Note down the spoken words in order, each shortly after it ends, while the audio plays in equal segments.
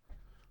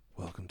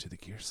welcome to the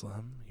Gear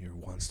Slum, your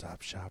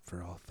one-stop shop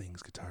for all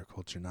things guitar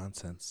culture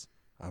nonsense.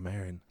 I'm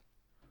Aaron.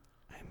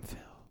 I'm Phil.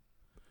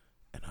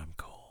 And I'm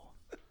Cole.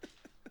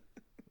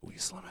 We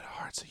slum it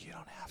hard so you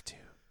don't have to.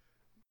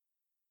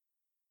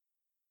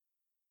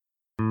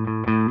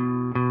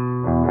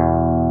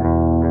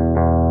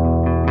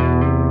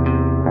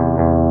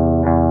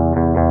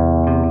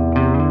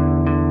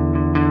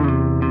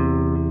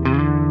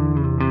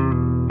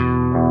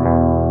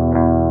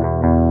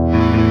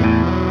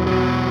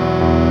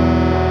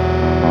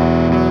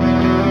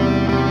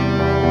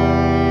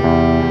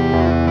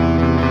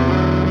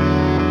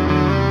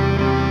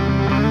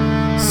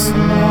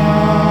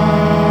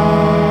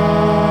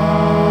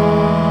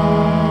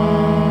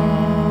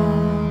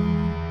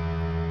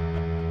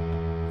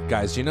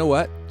 Guys, you know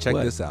what? Check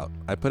What? this out.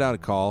 I put out a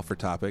call for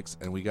topics,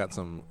 and we got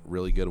some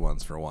really good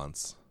ones for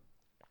once.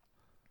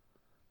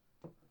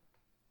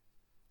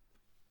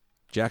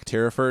 Jack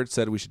Terraford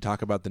said we should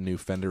talk about the new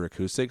Fender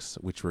acoustics,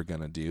 which we're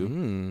going to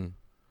do.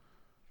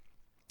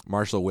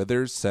 Marshall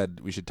Withers said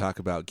we should talk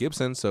about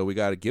Gibson, so we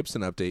got a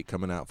Gibson update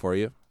coming out for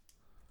you.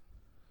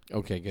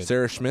 Okay, good.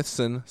 Sarah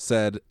Schmithson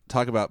said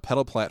talk about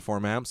pedal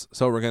platform amps,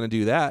 so we're going to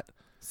do that.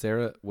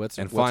 Sarah, what's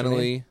And what's her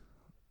finally, name?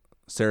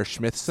 Sarah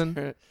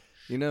Schmithson.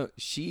 You know,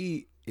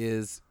 she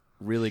is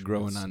really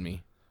growing on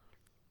me.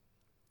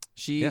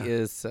 She Yeah.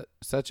 is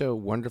such a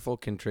wonderful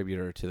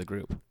contributor to the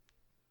group.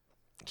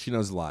 She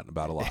knows a lot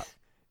about a lot.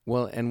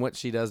 Well, and what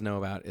she does know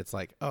about, it's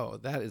like, oh,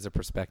 that is a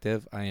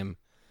perspective I am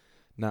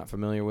not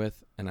familiar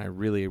with, and I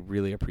really,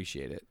 really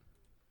appreciate it.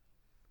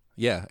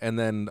 Yeah, and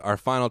then our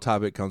final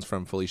topic comes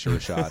from Felicia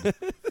Rashad.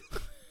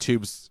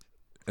 Tubes,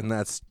 and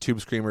that's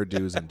Tube Screamer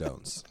do's and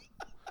don'ts.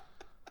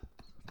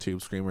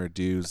 Tube Screamer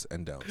do's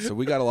and don'ts. So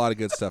we got a lot of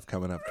good stuff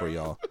coming up for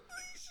y'all.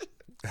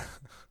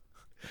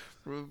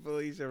 From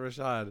Felicia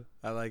Rashad.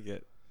 I like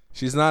it.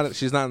 She's not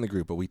in the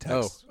group, but we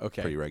text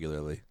okay. pretty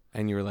regularly.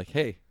 And you were like,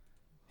 hey,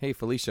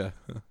 Felicia,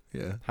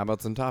 Yeah, how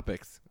about some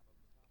topics?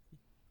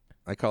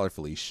 I call her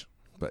Felicia,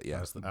 but yeah,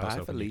 I was Bye,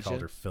 hoping you called Felicia.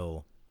 her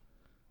Phil.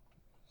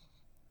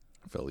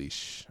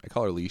 Felicia. I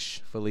call her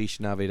Leash.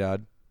 Felicia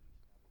Navidad.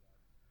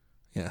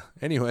 Yeah.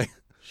 Anyway,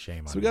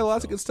 Shame on so we got you,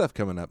 lots Phil. of good stuff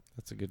coming up.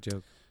 That's a good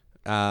joke.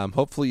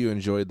 Hopefully you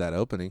enjoyed that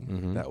opening.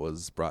 Mhm. That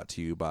was brought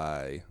to you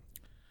by,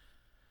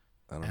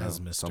 I don't As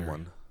know, Mr.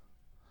 someone.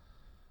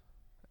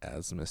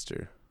 As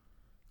Mr.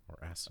 Or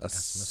as A Mr.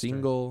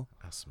 single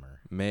Asmer.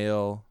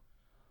 male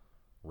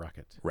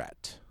Rocket.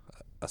 rat.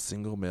 A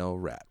single male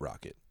rat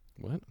rocket.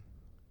 What?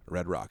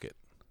 Red rocket.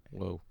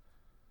 Whoa.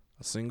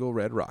 A single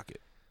red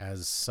rocket.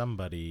 As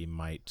somebody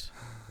might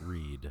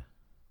read.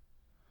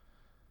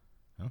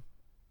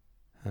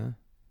 Huh?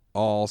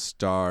 All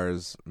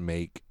stars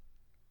make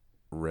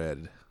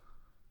red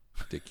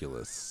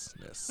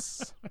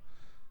ridiculousness.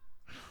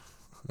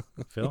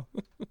 Phil,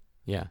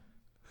 Yeah.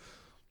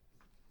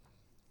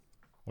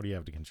 what do you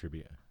have to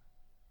contribute?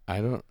 I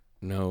don't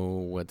know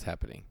what's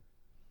happening.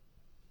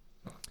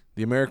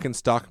 The American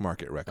stock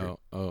market record.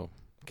 Oh,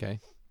 okay.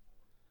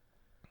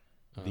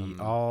 The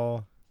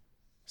all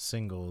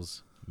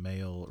singles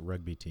male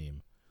rugby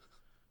team.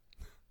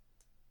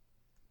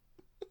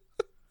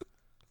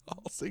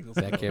 All singles.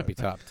 That can't be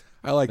topped.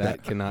 I like That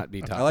that. cannot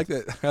be topped. I like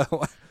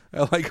that.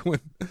 I like when.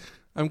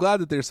 I'm glad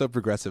that they're so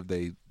progressive.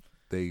 They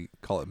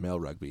call it male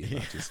rugby. And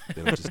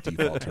they don't just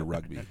default to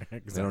rugby.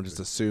 They don't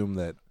just assume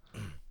that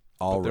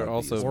all. But they're rugby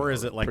also- is Or male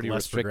is it like pretty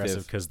less restrictive.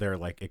 progressive because they're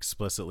like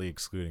explicitly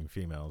excluding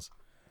females?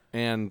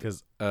 And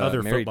Because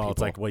other married football, it's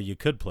people. like, well, you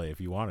could play if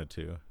you wanted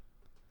to.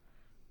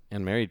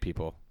 and married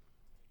people.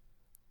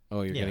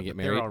 Oh, you're Yeah, gonna get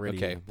but they're married? already-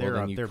 Okay. they're Well,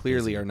 then out- you they're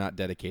clearly busy. are not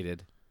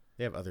dedicated.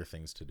 They have other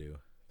things to do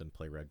than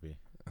play rugby.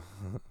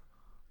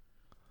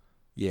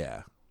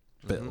 Yeah,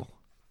 Bill. Mm-hmm.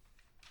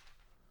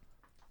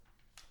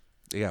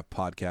 They got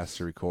podcasts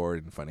to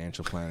record and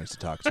financial planners to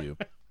talk to.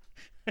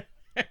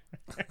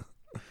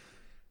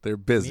 They're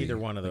busy. Neither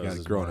one of They got those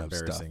is grown more up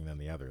stuff. embarrassing than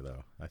the other,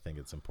 though. I think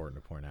it's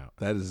important to point out.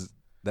 That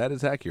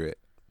is accurate.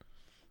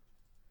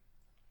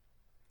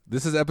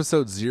 This is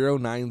episode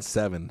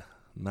 097.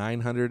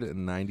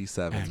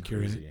 997.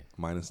 Accurate. Crazy.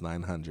 Minus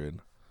 900.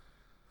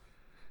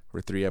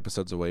 We're 3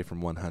 episodes away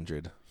from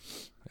 100.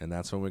 And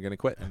that's when we're going to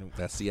quit. And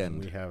That's the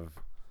end. We have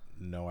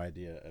no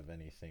idea of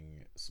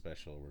anything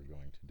special we're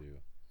going to do.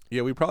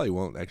 Yeah, we probably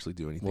won't actually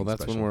do anything Well,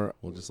 that's special. when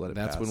We'll just let it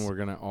That's pass. when we're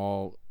gonna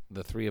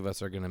the three of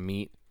us are gonna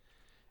meet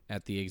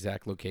at the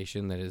exact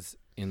location that is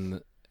in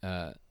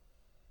the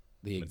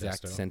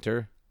exact Modesto.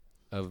 center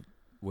of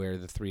where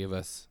the three of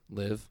us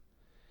live,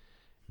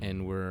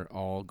 and we're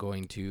all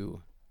going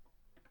to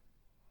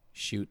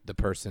shoot the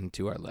person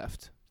to our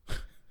left.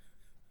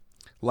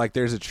 Like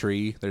there's a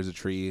tree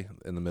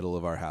in the middle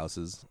of our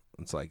houses.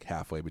 It's like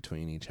halfway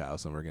between each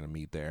house, and we're going to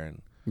meet there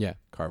and Yeah,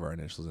 carve our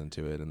initials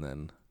into it, and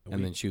then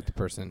and then shoot the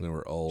person. when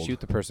we're old. Shoot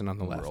the person on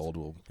the when left. we're old,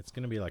 we'll It's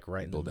going to be like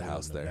right in the Build a middle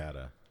house of there.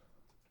 Nevada.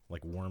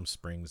 Like Warm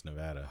Springs,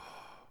 Nevada.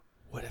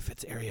 What if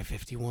it's Area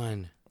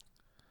 51?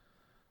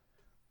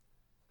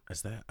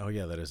 Is that? Oh,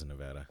 yeah, that is in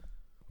Nevada.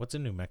 What's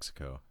in New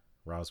Mexico?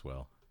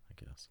 Roswell,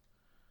 I guess.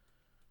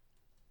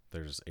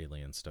 There's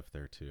alien stuff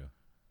there, too.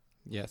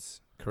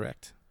 Yes,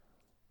 Correct.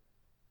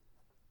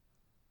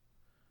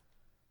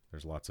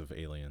 There's lots of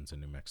aliens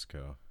in New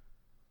Mexico.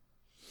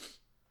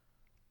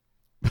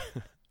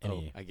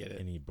 I get it.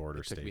 Any border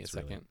It took states, me a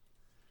second. really.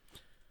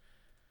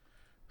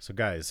 So,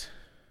 guys,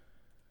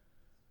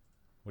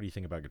 what do you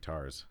think about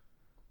guitars?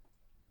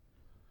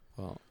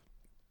 Well,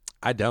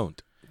 I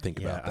don't think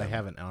about that. I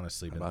haven't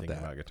honestly been thinking that.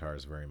 about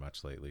guitars very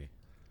much lately.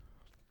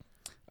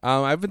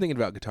 I've been thinking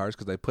about guitars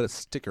because I put a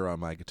sticker on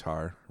my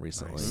guitar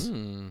recently.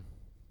 Nice.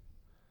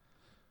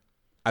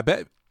 I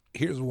bet,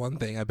 here's one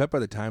thing. I bet by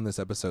the time this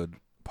episode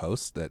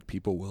posts that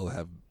people will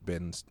have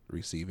been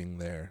receiving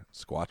their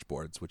Squatch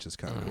boards, which is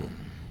kind of cool.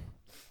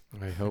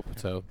 I hope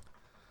so.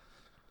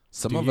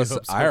 Some Do of you us,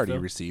 hope so, I already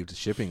Phil? received a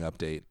shipping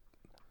update.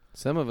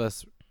 Some of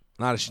us,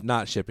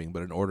 Not shipping,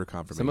 but an order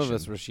confirmation. some of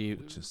us which is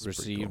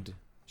pretty cool. received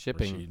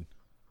shipping. Rashid,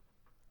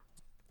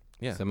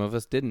 Yeah. Some of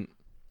us didn't.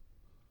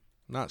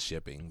 Not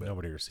shipping, but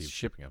nobody received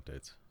shipping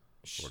updates.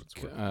 For what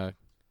it's worth.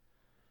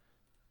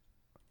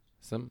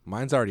 Some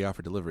mine's already out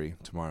for delivery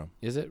tomorrow.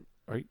 is it?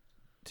 Are you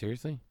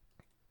seriously?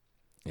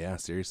 Yeah,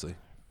 seriously.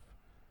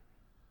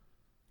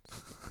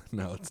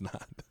 No, it's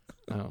not.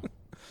 Oh,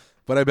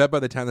 But I bet by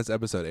the time this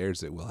episode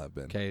airs, it will have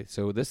been. okay.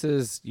 So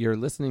you're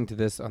listening to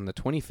this on the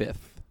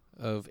 25th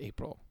of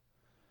April.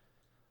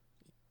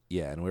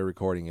 Yeah, and we're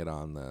recording it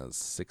on the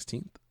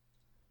 16th?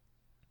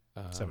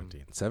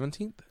 17.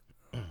 17th?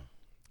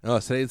 Oh,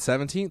 today's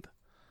 17th?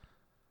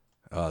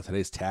 Oh,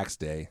 today's tax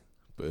day.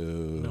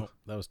 Boo. No,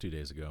 that was 2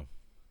 days ago.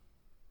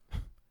 I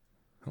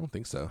don't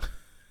think so.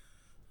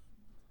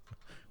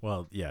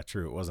 Well, yeah,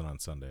 true. It wasn't on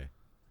Sunday.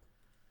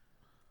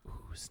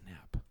 Ooh,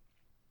 snap.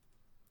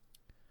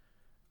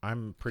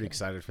 I'm pretty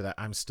excited for that.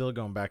 I'm still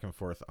going back and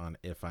forth on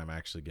if I'm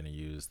actually going to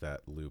use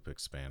that loop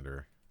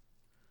expander.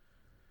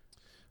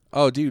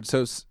 Oh, dude.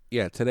 So,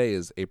 yeah, today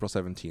is April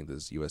 17th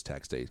is U.S.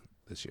 tax day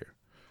this year.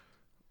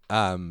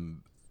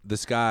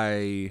 This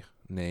guy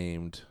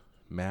named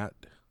Matt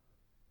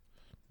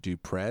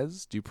Dupre.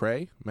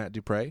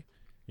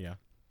 Yeah.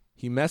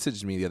 He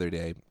messaged me the other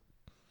day.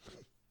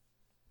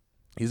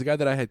 He's a guy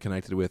that I had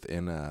connected with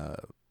in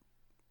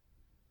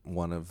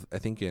one of, I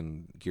think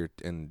in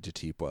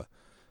Jatipwa.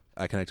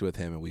 I connected with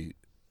him and we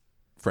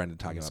friended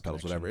talking about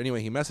pedals, whatever.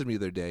 Anyway, he messaged me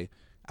the other day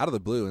out of the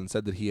blue and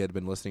said that he had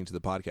been listening to the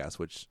podcast,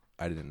 which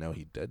I didn't know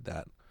he did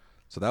that.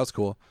 So that was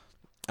cool.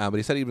 But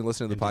he said he'd been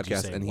listening to the And did you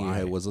podcast say and why?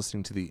 he was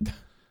listening to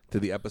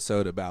the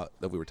episode about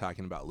that we were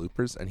talking about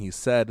loopers, and he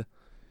said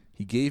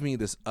he gave me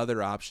this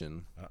other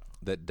option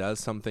that does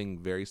something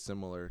very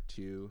similar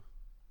to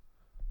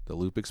the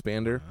loop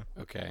expander.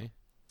 Okay.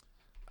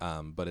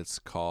 But it's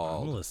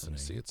called, I'm let me listening.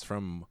 see, it's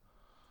from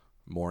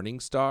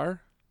Morningstar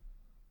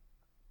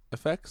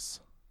Effects.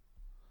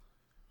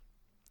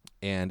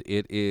 And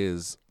it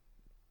is,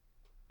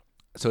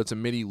 so it's a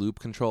MIDI loop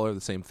controller,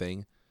 the same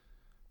thing.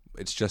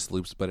 It's just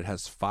loops, but it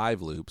has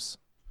 5 loops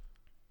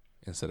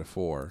instead of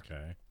 4.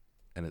 Okay.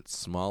 And it's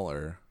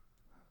smaller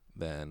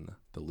than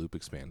the loop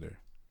expander.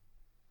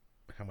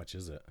 How much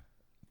is it?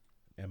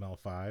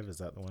 ML5, is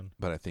that the one?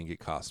 But I think it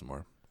costs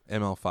more.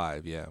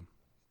 ML5, yeah.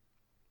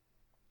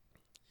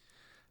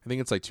 I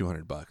think it's like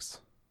 $200.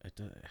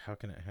 How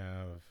can it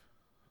have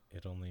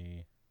it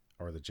only,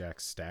 or the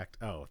jacks stacked?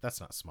 Oh, that's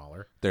not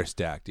smaller. They're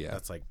stacked, yeah.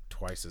 That's like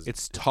twice as.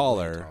 It's way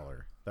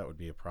taller. That would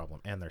be a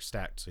problem. And they're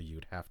stacked, so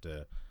you'd have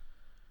to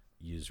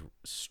use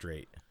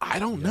straight. I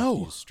don't You'd have to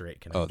know. use straight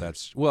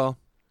connectors. Oh,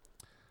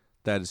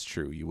 that is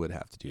true. You would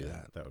have to do Yeah,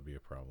 that. That would be a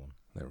problem.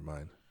 Never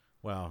mind.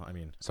 Well, I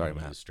mean, Sorry, I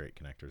would Matt. use straight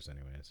connectors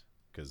anyways,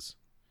 because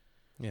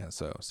Yeah,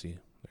 so see,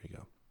 there you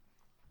go.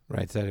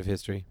 Right side of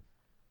history.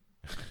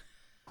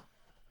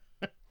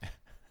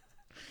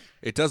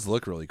 It does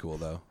look really cool,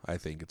 though. I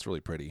think it's really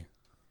pretty.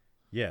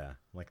 yeah,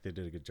 like they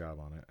did a good job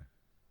on it.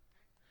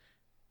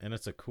 And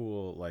it's a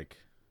cool, like,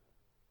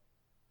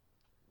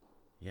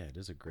 yeah, it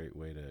is a great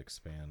way to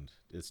expand.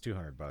 It's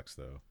 $200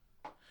 though,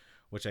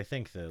 which I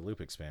think the loop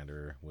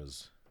expander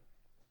was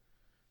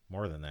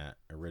more than that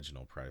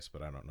original price,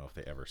 but I don't know if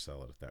they ever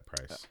sell it at that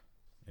price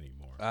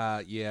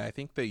anymore. Yeah, I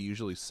think they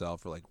usually sell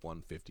for like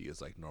 $150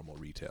 is like normal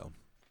retail.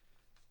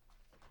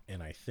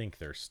 And I think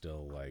they're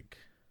still like,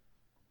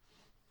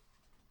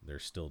 they're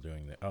still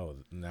doing the. Oh,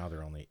 now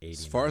they're only 89.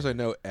 As far as I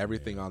know,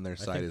 everything Yeah. on their I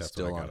site think is that's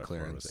what I still got on it for,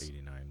 clearance. was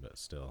 89, but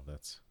still,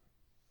 that's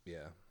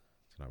Yeah,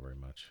 it's not very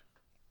much.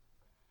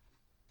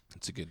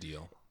 it's a good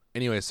deal.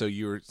 Anyway, so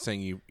you were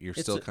saying you're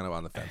It's still a- kind of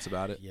on the fence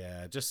about it.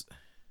 Yeah, just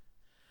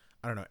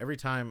I don't know. Every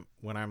time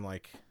when I'm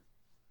like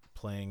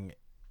playing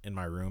in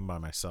my room by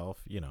myself,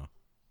 you know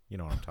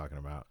what I'm talking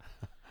about.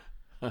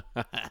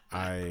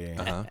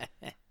 Uh-huh.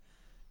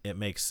 It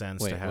makes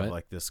sense Wait, to have what?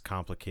 like this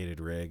complicated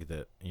rig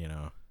that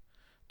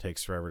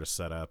takes forever to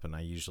set up, and I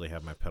usually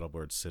have my pedal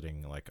board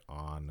sitting like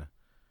on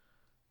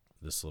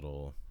this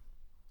little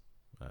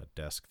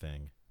desk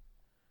thing.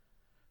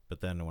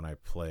 But then when I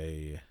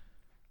play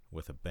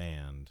with a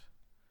band,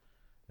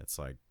 it's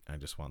like I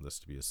just want this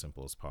to be as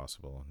simple as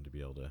possible and to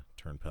be able to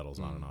turn pedals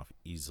on and off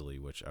easily,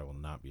 which I will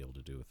not be able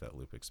to do with that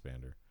loop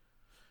expander.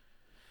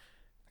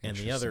 And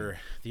the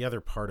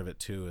other part of it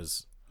too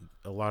is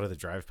a lot of the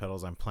drive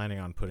pedals, I'm planning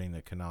on putting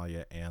the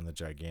Canalia and the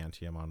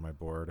Gigantium on my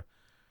board.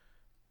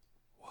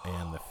 Whoa.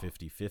 And the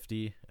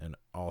 50/50, and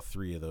all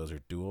three of those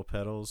are dual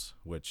pedals,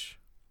 which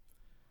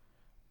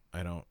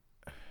I don't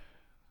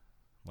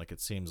like. It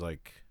seems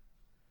like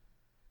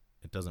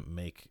it doesn't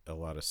make a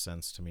lot of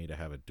sense to me to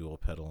have a dual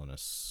pedal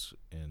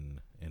in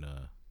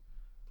a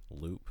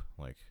loop,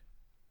 like,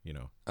 you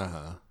know,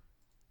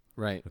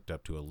 right, hooked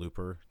up to a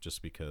looper,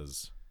 just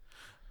because,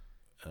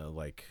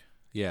 like,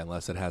 yeah,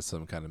 unless it has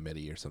some kind of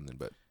MIDI or something,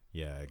 but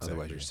yeah, exactly.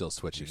 Otherwise, you're still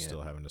switching. You're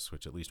still having to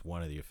switch at least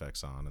one of the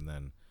effects on, and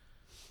then,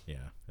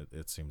 yeah,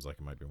 it seems like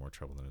it might be more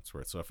trouble than it's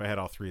worth. So if I had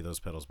all three of those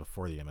pedals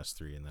before the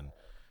MS3 and then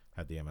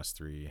had the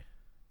MS3,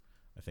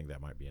 I think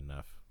that might be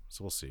enough.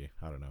 So we'll see.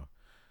 I don't know.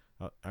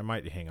 I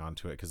might hang on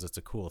to it because it's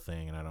a cool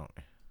thing, and I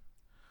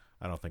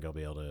don't think I'll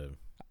be able to.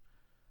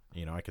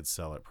 You know, I could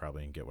sell it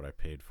probably and get what I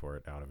paid for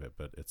it out of it,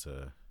 but it's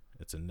a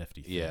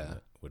nifty thing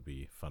that would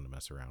be fun to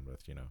mess around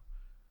with. You know.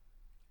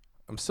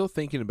 I'm still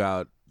thinking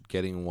about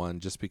getting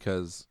one just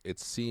because it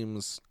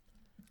seems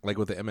like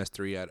with the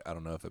MS3, I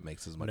don't know if it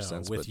makes as much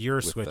sense. With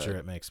your switcher,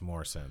 it makes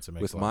more sense. It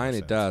makes with mine,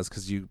 it does,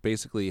 because you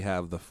basically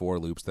have the 4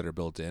 loops that are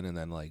built in, and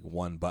then like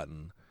one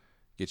button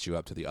gets you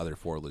up to the other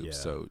 4 loops.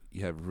 Yeah. So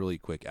you have really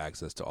quick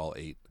access to all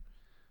 8.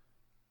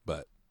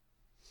 But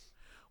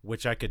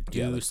which I could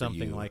do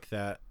something like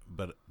that,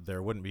 but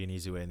there wouldn't be an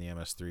easy way in the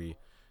MS3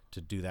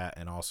 to do that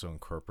and also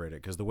incorporate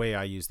it. Because the way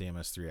I use the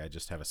MS3, I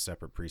just have a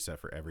separate preset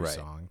for every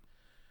song.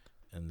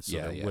 And so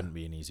there wouldn't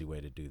be an easy way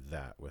to do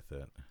that with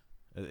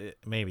it.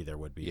 Maybe there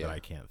would be, but I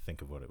can't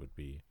think of what it would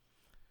be.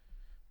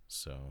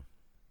 So,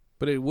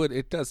 but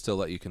it does still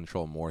let you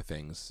control more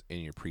things in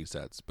your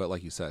presets. But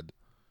like you said,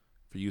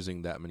 for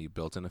using that many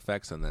built-in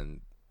effects, and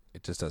then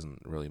it just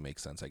doesn't really make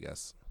sense, I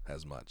guess,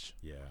 as much.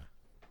 Yeah.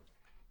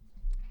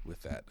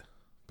 With that,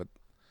 but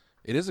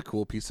it is a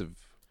cool piece of,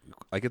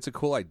 like, it's a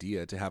cool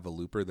idea to have a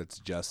looper that's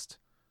just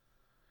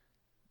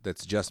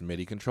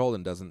MIDI controlled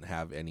and doesn't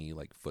have any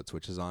like foot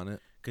switches on it.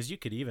 Because you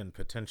could even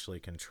potentially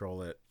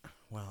control it.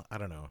 Well, I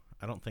don't know.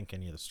 I don't think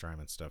any of the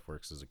Strymon stuff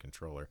works as a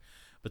controller,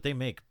 but they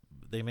make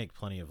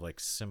plenty of like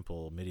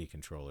simple MIDI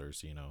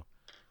controllers, you know.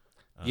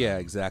 Yeah,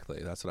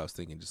 exactly. That's what I was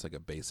thinking. Just like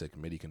a basic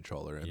MIDI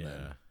controller, and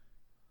then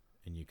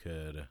and you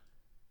could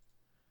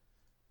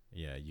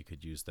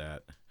use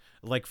that.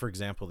 Like, for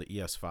example, the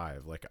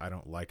ES5. Like, I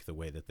don't like the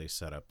way that they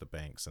set up the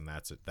banks, and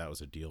that was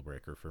a deal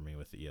breaker for me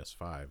with the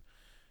ES5.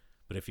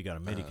 But if you got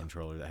a MIDI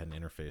controller that had an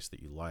interface that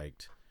you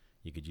liked,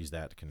 you could use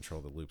that to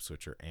control the loop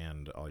switcher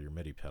and all your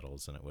MIDI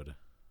pedals, and it would,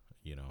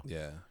 you know,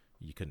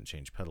 you couldn't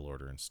change pedal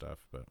order and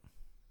stuff, but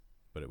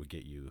it would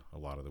get you a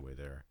lot of the way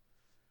there.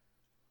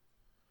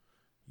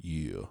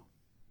 Yeah.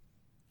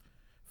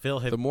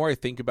 Phil, the more I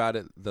think about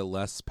it, the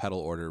less pedal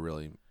order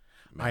really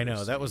matters. I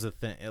know, that was the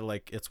thing.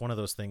 It's one of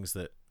those things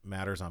that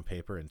matters on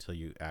paper until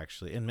you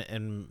actually,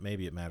 and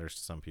maybe it matters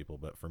to some people,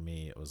 but for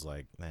me, it was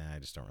like, I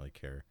just don't really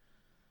care.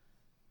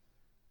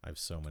 I have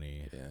so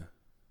many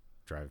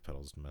drive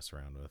pedals to mess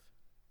around with.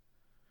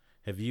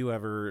 Have you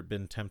ever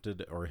been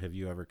tempted, or have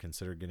you ever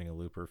considered getting a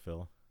looper,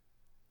 Phil?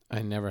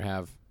 I never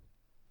have.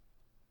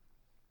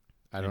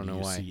 I don't know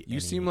why. Do you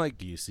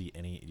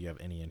have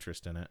any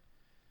interest in it?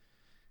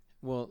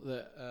 Well,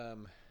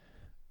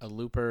 a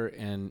looper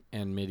and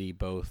MIDI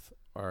both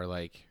are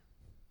like,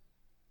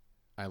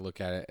 I look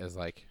at it as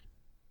like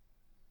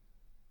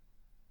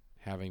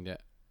having to,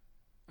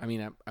 I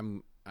mean,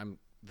 I'm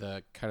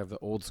the kind of the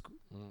old school,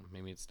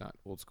 maybe it's not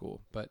old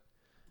school, but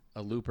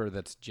a looper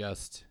that's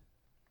just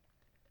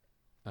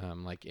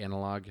like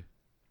analog.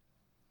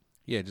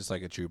 Yeah, just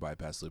like a true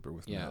bypass looper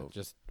with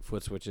just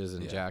foot switches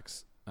and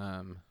jacks.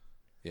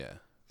 Yeah.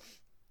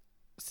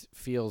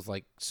 Feels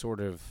like sort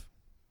of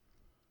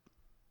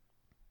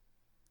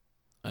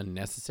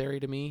unnecessary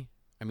to me.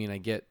 I mean, I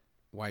get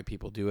why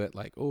people do it,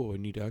 like, oh, I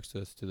need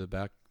access to the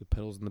back, the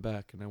pedals in the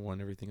back, and I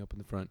want everything up in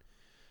the front.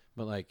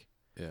 But like,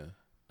 the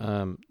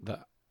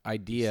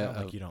idea of,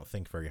 like, you don't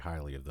think very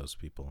highly of those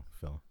people,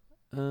 Phil.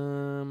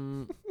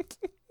 No,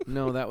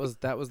 that was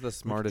the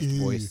smartest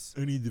voice.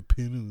 I need the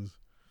pedals.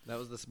 That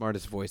was the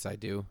smartest voice I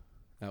do.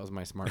 That was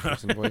my smart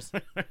person voice.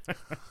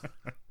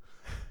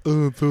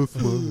 Oh, I'm so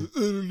smart. I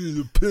don't need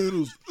the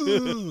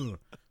pedals.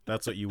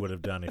 That's what you would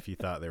have done if you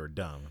thought they were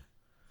dumb.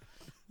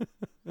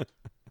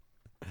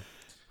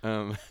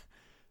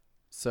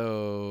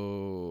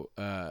 So,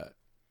 I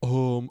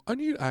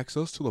need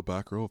access to the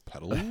back row of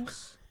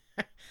pedals.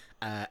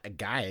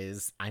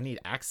 Guys, I need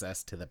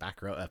access to the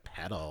back row of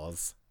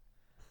pedals.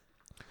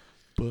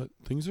 But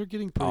things are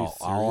getting pretty serious.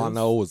 All I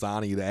know is I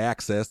need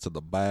access to the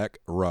back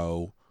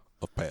row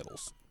of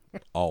pedals.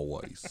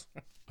 Always.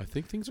 I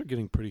think things are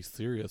getting pretty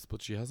serious,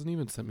 but she hasn't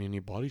even sent me any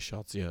body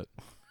shots yet.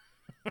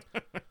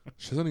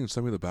 She hasn't even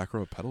sent me the back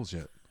row of pedals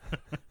yet.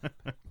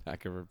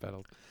 Back of her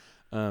pedals.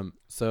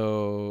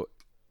 So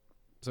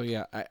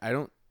yeah, I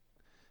don't,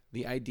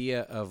 the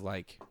idea of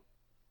like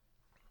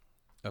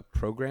a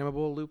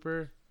programmable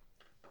looper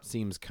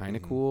seems kind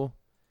of cool,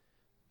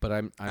 but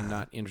I'm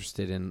not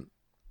interested in,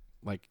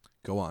 like,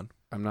 go on.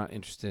 I'm not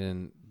interested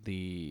in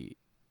the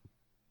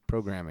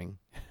programming.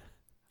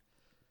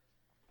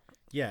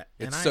 Yeah,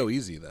 and It's so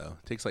easy though.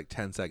 It takes like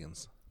 10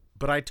 seconds.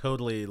 But I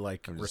totally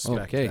like I'm just-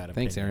 respect Okay, that.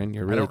 thanks, opinion. Aaron.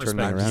 You're I really don't turning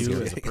it respect around you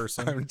here. as a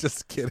person, I'm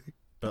just kidding.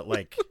 but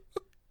like,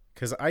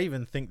 because I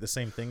even think the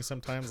same thing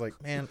sometimes.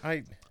 Like, man,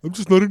 I'm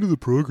just not into the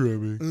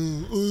programming.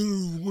 I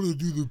don't want to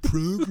do the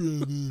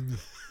programming.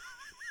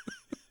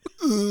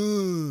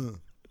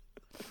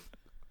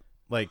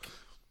 Like,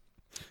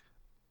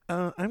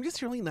 I'm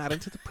just really not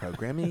into the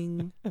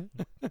programming.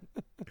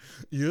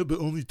 yeah, but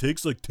only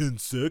takes like 10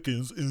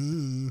 seconds.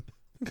 I'm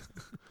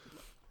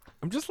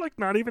just like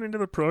not even into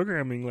the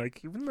programming.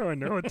 Like, even though I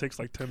know it takes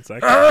like 10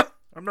 seconds,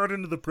 I'm not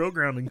into the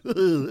programming.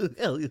 I'm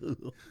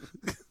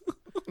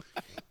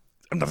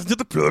not into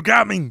the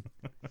programming.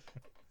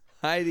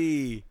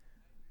 Heidi.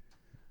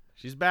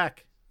 She's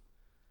back.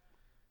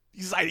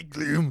 Heidi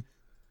Gloom.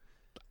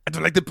 I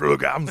don't like the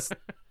programs.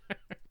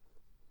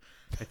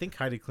 I think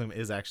Heidi Klum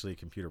is actually a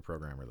computer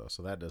programmer though,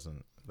 so that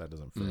doesn't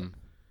fit.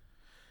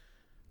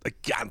 I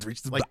can't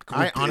reach the Like, back of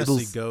I the honestly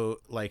tables. go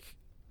like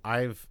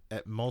I've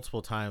at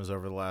multiple times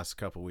over the last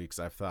couple weeks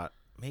I've thought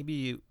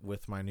maybe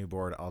with my new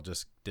board I'll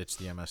just ditch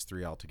the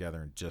MS3 altogether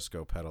and just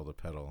go pedal to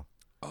pedal.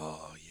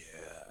 Oh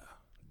yeah,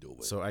 do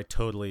it. So I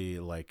totally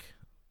like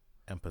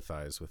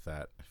empathize with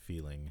that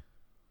feeling.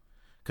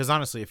 Because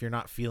honestly, if you're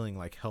not feeling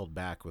like held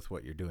back with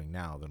what you're doing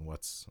now, then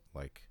what's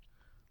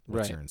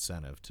Right. your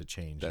incentive to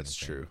change?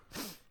 That's anything?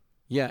 true.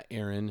 Yeah,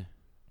 Aaron.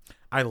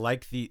 I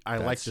like the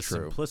That's true.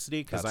 simplicity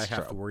because I That's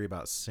have to true. worry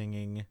about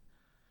singing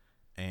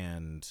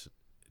and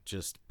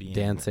just being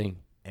Dancing.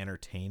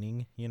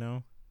 entertaining,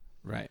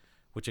 Right.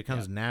 which it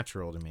comes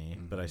natural to me,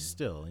 but I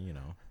still,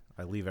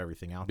 I leave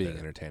everything out Being there.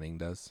 entertaining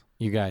does.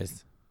 You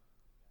guys,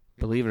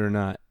 believe it or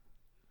not,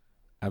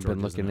 I've George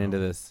been doesn't looking into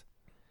know. this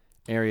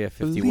Area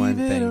 51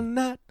 Believe it or thing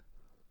not.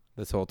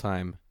 this whole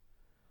time.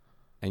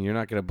 And you're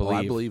not going to Well,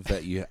 believe. I believe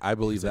that you. I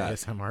believe that.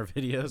 ASMR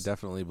videos.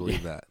 Definitely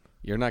believe that.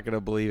 You're not going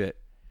to believe it.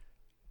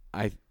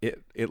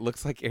 It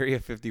looks like Area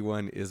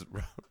 51 is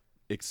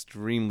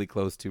extremely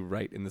close to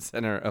right in the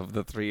center of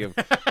the three of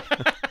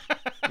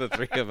the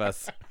three of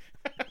us.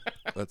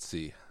 Let's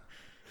see.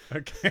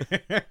 Okay.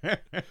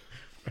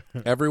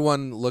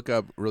 Everyone, look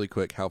up really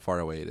quick how far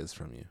away it is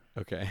from you.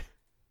 Okay.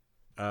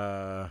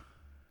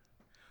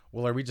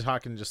 Well, are we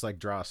talking just like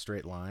draw a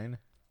straight line?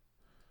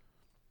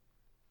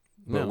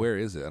 But No. where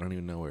is it? I don't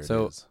even know where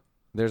So- it is.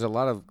 There's a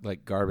lot of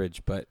like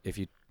garbage, but if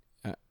you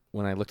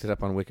when I looked it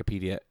up on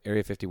Wikipedia,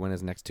 Area 51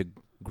 is next to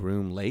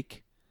Groom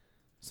Lake.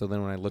 So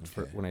then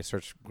when I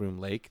searched Groom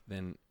Lake,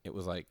 then it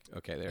was like,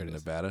 okay, there In it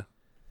is. Nevada.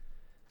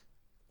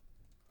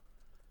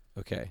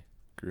 Okay.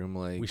 Groom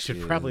Lake. We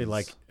should probably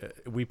is-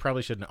 we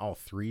probably shouldn't all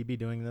three be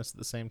doing this at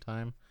the same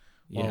time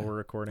Yeah. while we're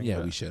recording. Yeah,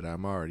 but- we should.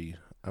 I'm already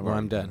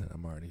I'm done.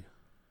 I'm already.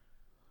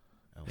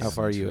 How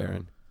far are you, True.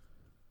 Aaron?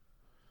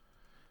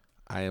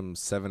 I am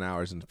 7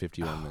 hours and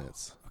 51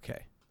 minutes.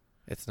 Okay.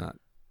 It's not.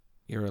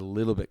 You're a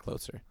little bit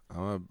closer.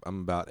 I'm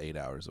about 8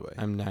 hours away.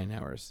 I'm 9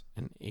 hours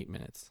and 8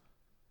 minutes.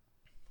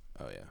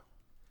 Oh yeah.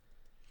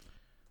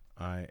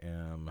 I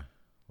am.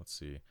 Let's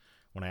see.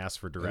 When I asked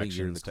for think you're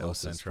directions the to El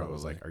closest, Centro, I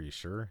was probably. like, "Are you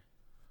sure?"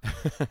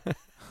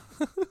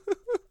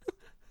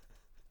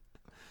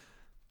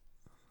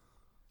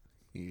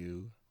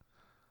 You.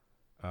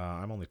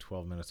 I'm only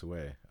 12 minutes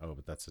away. Oh,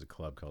 but that's a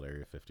club called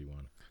Area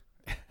 51.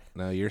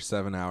 No, you're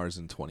 7 hours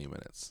and 20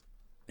 minutes.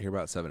 You're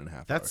about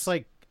 7.5 That's hours.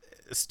 like,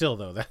 still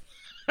though that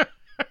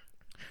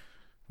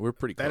We're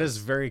pretty close. that is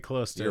very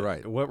close to. You're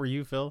right. What were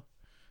you, Phil?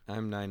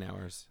 I'm 9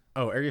 hours.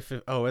 Oh, Area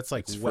 50. Oh, it's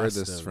like It's west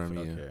furthest of, from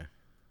you. Okay.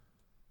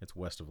 It's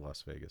west of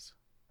Las Vegas.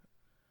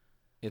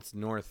 It's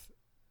north.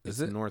 Is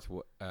it's it? north?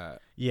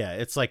 Yeah,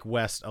 it's like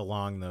west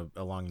along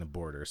the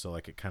border. So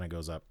like it kind of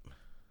goes up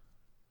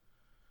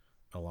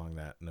along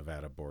that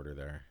Nevada border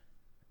there.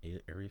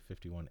 Area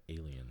 51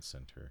 Alien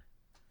Center.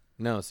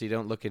 No, so you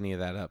don't look any of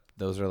that up.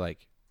 Those are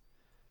like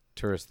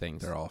tourist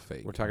things. They're all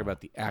fake. We're talking about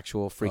the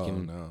actual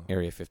freaking no.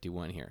 Area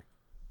 51 here.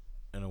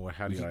 And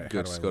how do You I can how go, do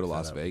I just go to look that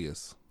Las up?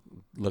 Vegas.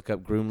 Look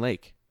up Groom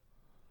Lake.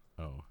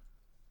 Oh,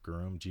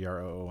 Groom,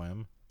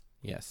 Groom,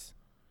 Yes.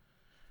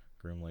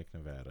 Groom Lake,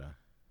 Nevada.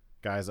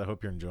 Guys, I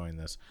hope you're enjoying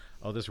this.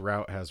 Oh, this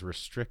route has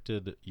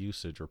restricted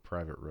usage or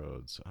private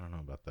roads. I don't know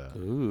about that.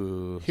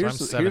 Ooh. So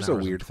Here's I'm 7 here's a hours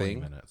and weird 20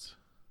 thing. minutes.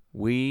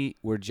 We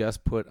were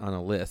just put on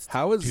a list.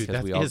 How is Dude,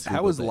 because that we all is-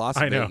 how is Googled it. Las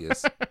I know.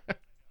 Vegas?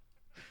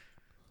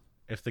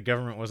 If the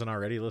government wasn't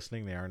already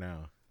listening, they are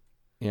now.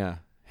 Yeah.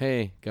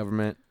 Hey,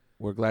 government.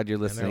 We're glad you're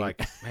And they're listening. like,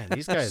 man,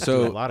 these guys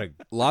So, do a lot of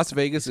Las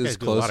Vegas these guys is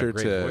do a lot closer of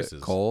great to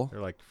voices. Cole.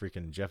 They're like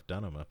freaking Jeff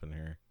Dunham up in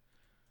here.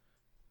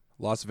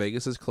 Las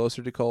Vegas is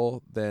closer to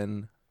Cole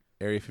than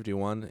Area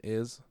 51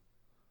 is.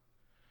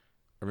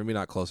 Or maybe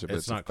not closer, but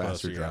It's it's, not a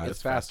faster closer, yeah, drive.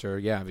 it's faster,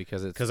 yeah,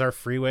 because it's Because our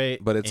freeway,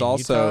 But it's in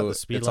also- Utah, the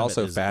speed it's limit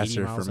also is 80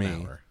 faster miles for an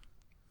me. hour.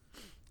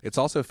 It's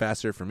also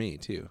faster for me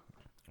too.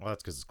 Well,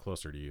 that's because it's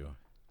closer to you.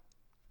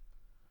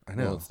 I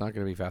know. well, it's not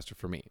going to be faster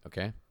for me,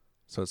 okay?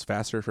 So it's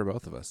faster for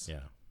both of us.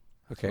 Yeah,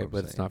 Okay, what I'm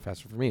but it's saying. not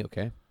faster for me,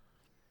 okay?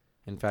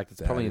 In fact, it's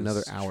That probably is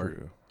another hour.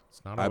 true.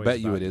 it's not. I always bet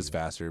you about it is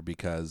faster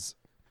because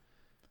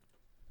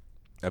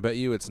I bet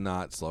you it's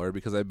not slower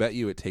because I bet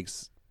you it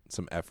takes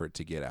some effort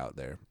to get out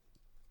there.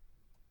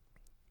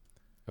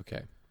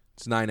 Okay.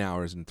 It's 9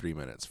 hours and 3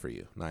 minutes for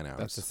you. 9 hours.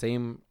 That's the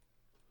same.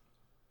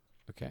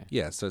 Okay.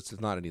 Yeah, so it's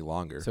not any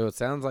longer. So it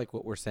sounds like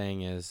what we're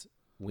saying is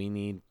we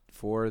need,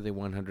 for the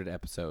 100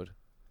 episode,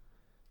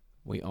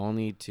 we all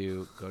need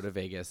to go to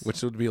Vegas.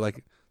 Which would be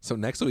like, so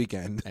next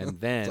weekend. And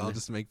then I'll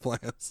just make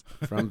plans.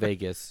 from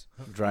Vegas,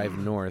 drive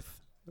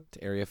north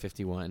to Area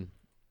 51.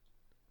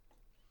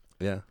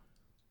 Yeah.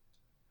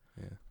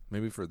 Yeah.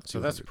 Maybe for the So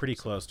that's 200 pretty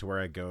episode. close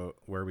to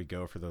where we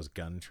go for those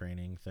gun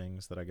training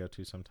things that I go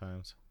to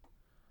sometimes.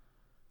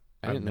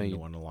 I haven't didn't know been to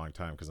you. one in a long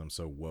time because I'm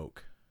so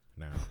woke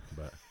now.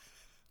 But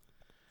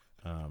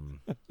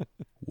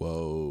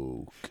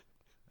Whoa.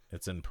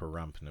 it's in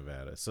Pahrump,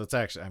 Nevada. So it's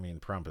actually, I mean,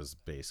 Pahrump is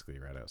basically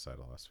right outside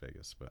of Las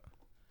Vegas, but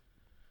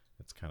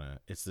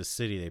it's the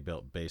city they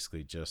built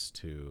basically just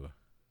to.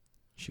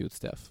 Shoot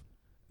stuff.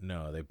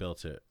 No, they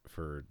built it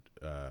for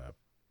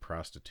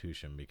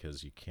prostitution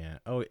because you can't.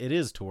 Oh, it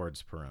is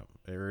towards Pahrump,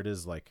 or it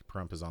is like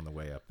Pahrump is on the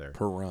way up there.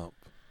 Pahrump.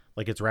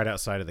 Like it's right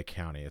outside of the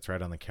county. It's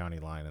right on the county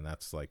line, and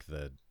that's like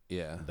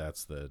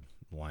that's the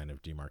line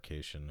of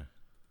demarcation.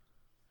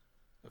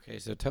 Okay,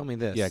 so tell me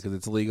this. Yeah, because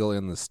it's legal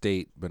in the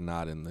state, but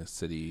not in the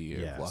city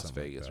of Yeah, Las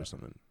something like Vegas or that.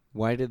 something.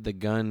 Why did the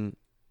gun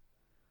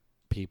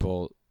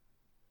people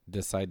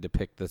decide to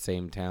pick the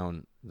same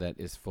town that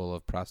is full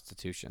of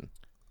prostitution?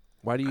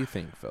 Why do you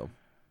think, Phil?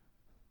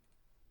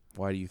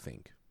 Why do you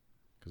think?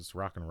 Because it's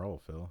rock and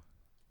roll, Phil.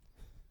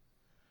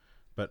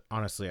 But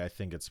honestly, I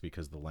think it's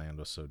because the land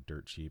was so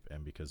dirt cheap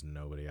and because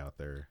nobody out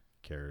there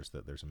cares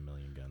that there's a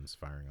million guns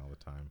firing all the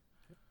time.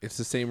 It's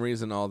the same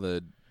reason all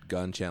the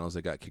gun channels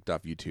that got kicked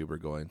off YouTube are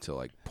going to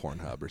like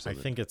Pornhub or I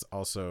something. think it's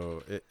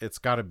also, it's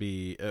got to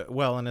be,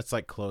 and it's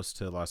like close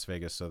to Las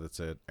Vegas, so that's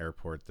an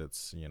airport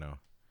that's,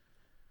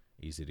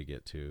 easy to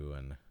get to.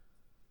 And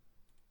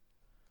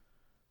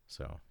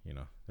so,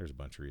 there's a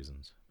bunch of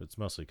reasons. But it's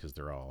mostly because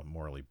they're all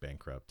morally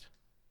bankrupt.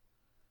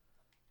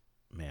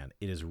 Man,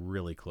 it is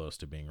really close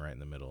to being right in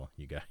the middle,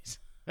 you guys.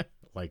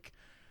 like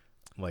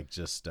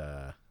just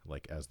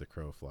as the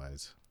crow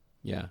flies.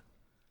 Yeah.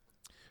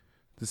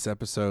 This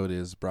episode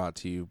is brought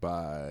to you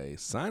by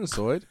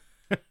Sinusoid.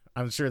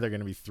 I'm sure they're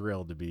going to be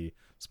thrilled to be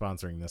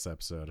sponsoring this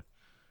episode.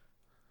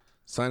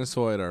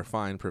 Sinusoid are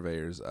fine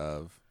purveyors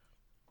of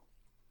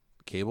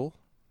cabling,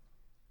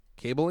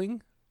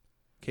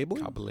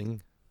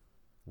 Cobbling.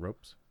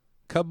 Ropes.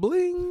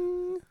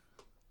 coupling,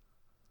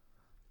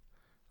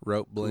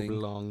 rope bling,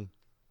 Oolong.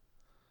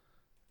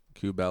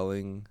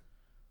 cubelling.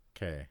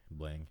 Okay,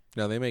 bling.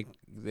 No, they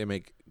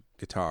make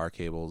guitar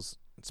cables,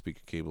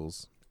 speaker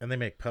cables, And they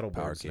make pedal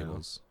power boards now.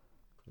 cables.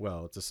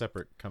 Well, it's a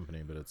separate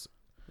company, but it's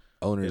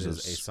Owners It of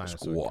is a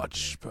Sinusoid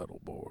Squatch pedal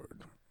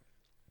board.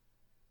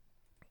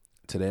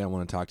 Today I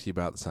want to talk to you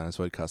about the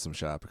Sinusoid Custom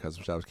Shop. A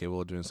custom shop is capable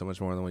of doing so much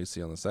more than what you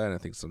see on the site. I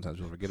think sometimes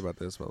people forget about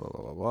this. Blah, blah,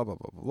 blah, blah, blah, blah,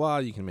 blah, blah, blah.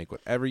 You can make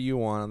whatever you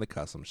want on the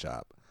custom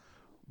shop.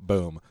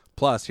 Boom.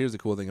 Plus, here's the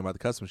cool thing about the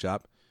custom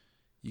shop.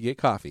 You get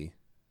coffee.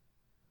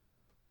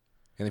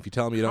 And if you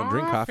tell them you don't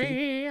drink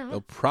coffee, they'll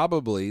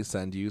probably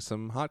send you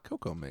some hot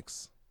cocoa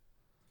mix.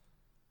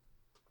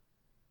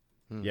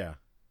 yeah.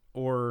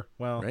 Or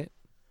Right?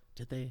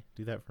 did they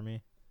do that for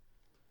me?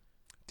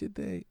 Did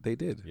they? They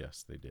did.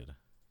 Yes, they did.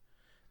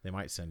 They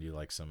might send you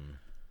like some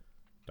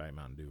Diet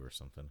Mountain Dew or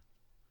something.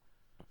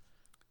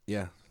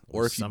 Yeah.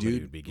 Well, Or if you somebody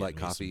do would be getting like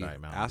me some coffee,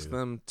 Diet Mountain ask Dew.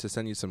 them to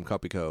send you some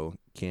Copico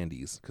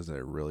candies because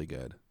they're really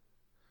good.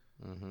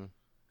 Mm-hmm.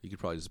 You could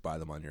probably just buy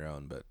them on your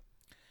own, but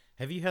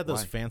Have you had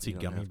those Why? fancy You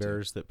don't gummy have to.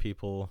 bears that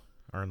people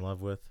are in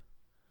love with?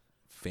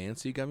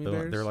 fancy gummy They're,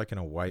 bears? they're like in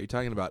a Are you white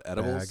talking about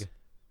edibles? bag.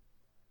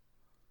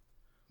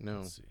 No.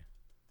 Let's see.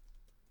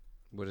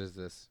 What is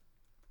this?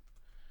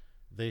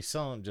 They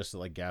sell them just at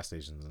like gas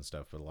stations and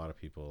stuff, but a lot of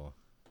people,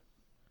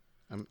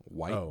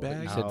 White Oh,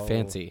 bag? You Ow. said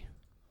fancy.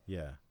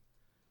 yeah.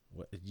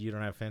 What, you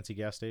don't have fancy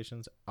gas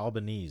stations?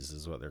 Albanese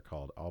is what they're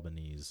called.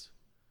 Albanese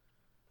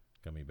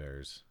gummy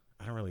bears.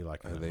 I don't really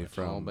like them. Are they much.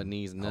 from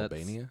Albanese nuts.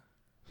 Albania?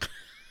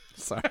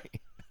 Sorry.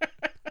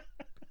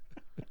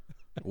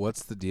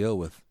 What's the deal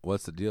with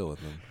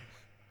them?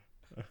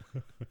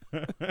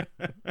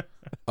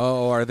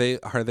 Oh, are they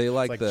like, It's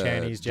like the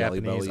Chinese, Jelly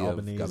Japanese, Belly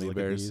Albanese, of gummy look at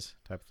bears? these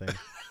type of thing.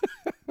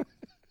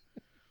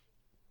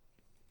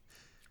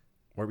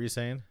 What were you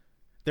saying?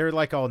 They're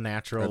like all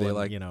natural. Are they and,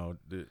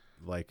 like-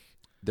 like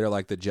They're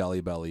like the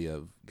Jelly Belly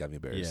of gummy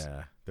bears.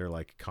 yeah, they're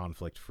like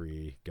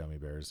conflict-free gummy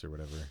bears or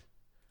whatever.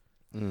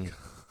 Mm.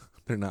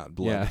 They're not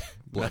blood Yeah.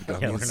 blood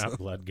gummies. Yeah, they're not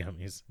blood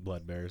gummies,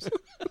 blood bears.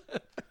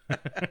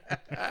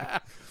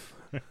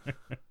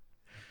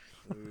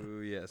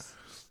 Ooh, yes.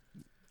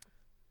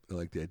 I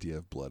like the idea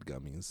of blood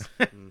gummies.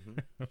 Mm-hmm.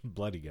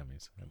 Bloody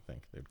gummies, I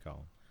think they'd call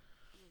them.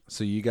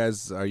 So you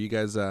guys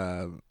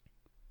I'm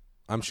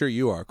sure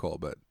you are, Cole,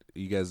 but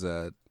you guys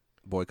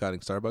boycotting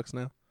Starbucks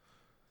now?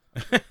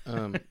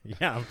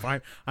 Yeah, I'm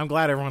fine. I'm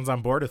glad everyone's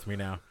on board with me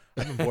now.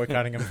 I've been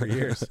boycotting them for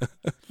years.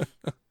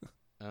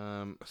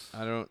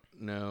 I don't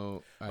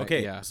know.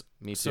 Okay, Yeah,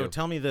 me too. So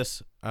tell me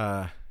this,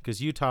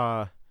 because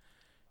Utah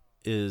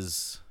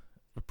is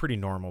a pretty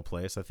normal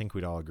place. I think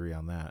we'd all agree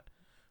on that.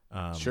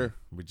 Sure.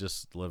 We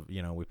just live,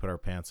 we put our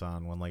pants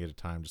on one leg at a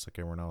time, just like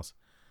everyone else.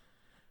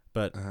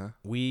 But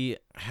we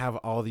have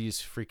all these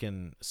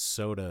freaking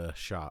soda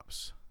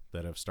shops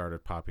that have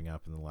started popping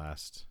up in the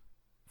last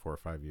 4 or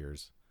 5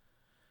 years.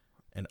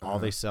 And all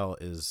they sell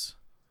is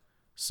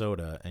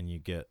soda, and you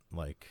get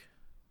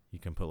you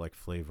can put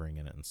flavoring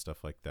in it and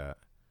stuff like that.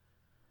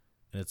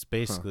 And it's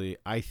basically,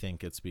 I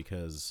think it's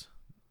because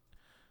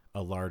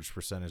a large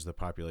percentage of the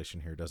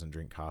population here doesn't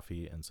drink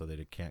coffee, and so they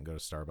can't go to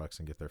Starbucks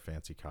and get their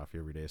fancy coffee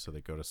every day, so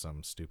they go to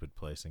some stupid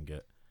place and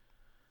get,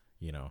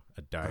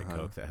 a Diet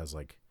Coke that has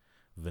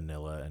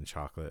vanilla and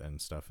chocolate and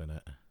stuff in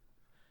it.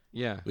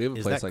 Yeah. We have a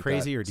Is place that like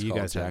crazy, that. or It's do you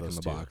called guys have Jack those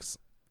in the too? Box?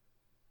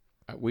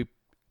 No,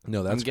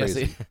 No, that's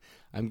crazy.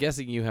 I'm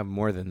guessing you have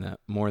more than that,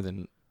 more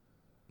than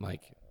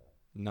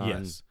non.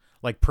 Yes.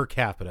 Per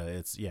capita,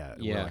 it's, Yeah.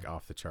 we're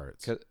off the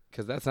charts.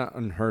 Because that's not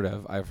unheard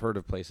of. I've heard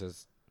of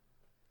places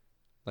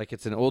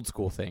it's an old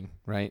school thing,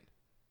 right?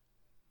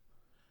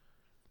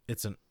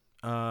 It's an,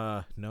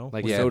 no.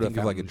 Yeah, soda think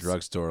of a fountains.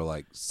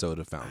 drugstore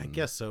soda fountain. I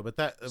guess so, but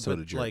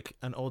Soda jerk.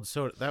 an old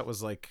soda, that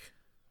was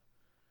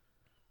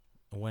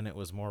when it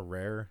was more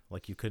rare.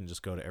 You couldn't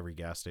just go to every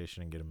gas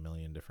station and get a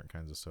million different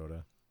kinds of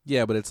soda.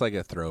 Yeah, but it's like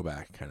a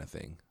throwback kind of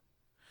thing.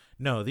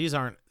 No, these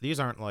aren't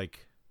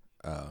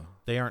Oh,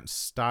 they aren't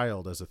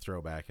styled as a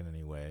throwback in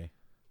any way.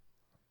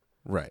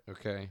 right.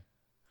 Okay.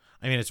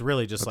 I mean, it's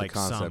really just But the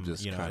concept some,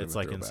 is kind of it's a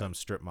in throwback. some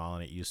strip mall,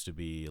 and it used to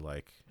be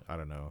I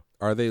don't know.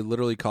 Are they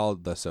literally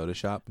called the soda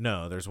shop?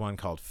 No, there's one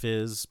called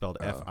Fizz, spelled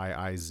Oh.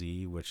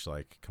 Fiiz, which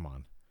come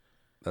on.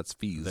 That's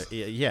fees.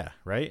 Yeah,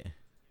 right?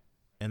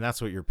 And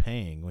that's what you're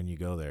paying when you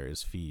go there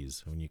is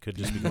fees, when you could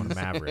just be going to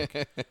Maverick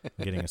and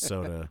getting a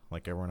soda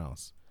like everyone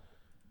else.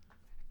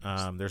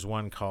 There's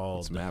one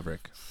called It's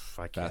Maverick.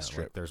 I can't, Fast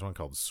Trip. there's one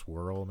called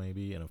Swirl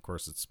maybe, and of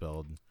course it's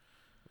spelled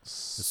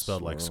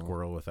like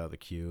squirrel without the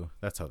Q.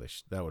 That's how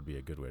that would be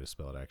a good way to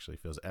spell it actually.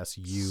 It feels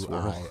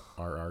SUIRREL. That'd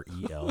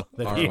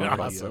be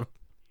R-R-E-L. awesome.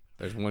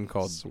 There's one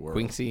called Swirl.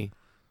 Quinxee.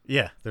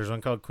 Yeah, there's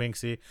one called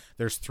Quinxee.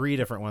 There's 3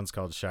 different ones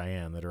called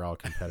Cheyenne that are all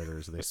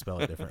competitors. They spell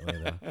it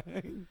differently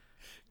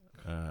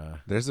though.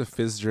 There's a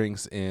fizz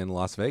drinks in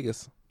Las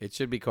Vegas. It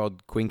should be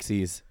called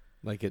Quinxees.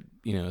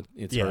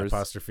 It's Yeah, hers.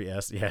 apostrophe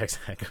S. Yeah,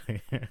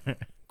 exactly.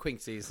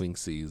 Quinxees.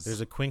 Quinxees.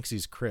 There's a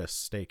Quinxee's Chris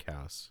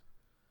Steakhouse.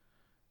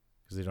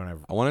 Because they don't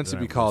have. I want it they to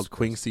don't be have called roast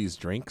Chris. Quinxee's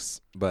Drinks,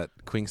 but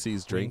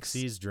Quinxee's Drinks.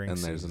 Quinxee's Drinks.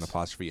 And there's an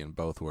apostrophe in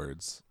both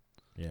words.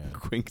 Yeah.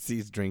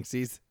 Drinxees.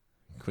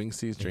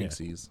 Quinxee's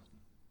Drinksies.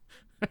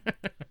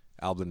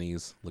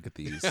 Albanese, look at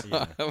these.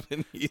 Yeah.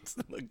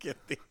 Look at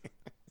the.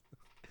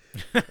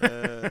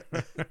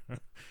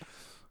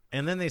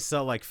 And then they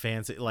sell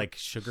fancy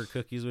sugar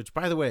cookies, which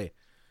by the way,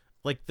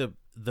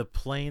 the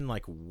plain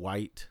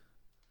white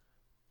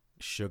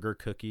sugar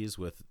cookies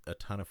with a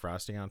ton of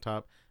frosting on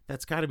top,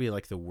 that's got to be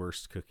the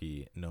worst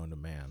cookie known to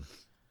man,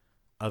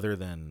 other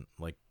than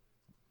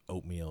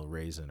oatmeal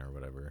raisin or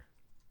whatever.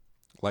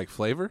 Like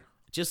flavor?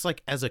 Just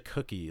as a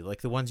cookie,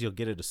 the ones you'll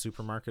get at a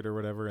supermarket or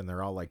whatever, and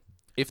they're all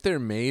If they're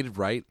made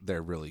right,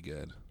 they're really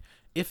good.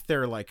 if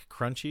they're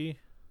crunchy,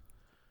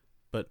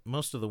 but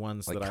most of the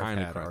ones that I've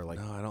kinda had are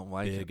no, I don't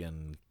like big it.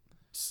 and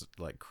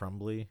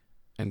crumbly.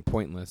 And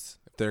pointless.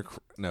 If they're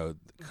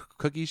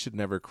cookies should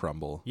never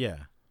crumble. Yeah.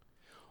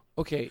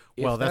 Okay.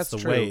 If Well, that's the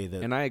true, way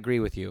that- and I agree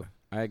with you.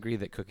 I agree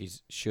that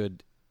cookies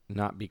should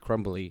not be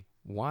crumbly.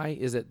 Why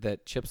is it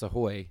that Chips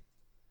Ahoy,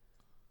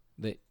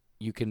 that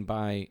you can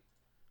buy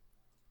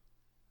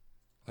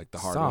Like the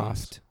hard soft,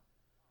 ones.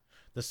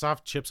 The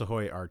soft Chips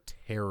Ahoy are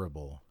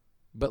terrible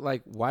but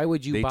why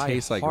would you They buy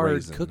taste like hard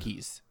raisin.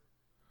 cookies?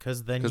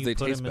 because then 'Cause you they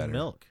put taste them in better.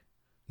 milk.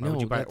 Why No,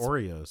 would you buy that's-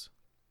 Oreos?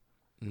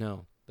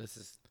 No, this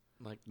is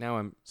now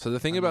I'm. So the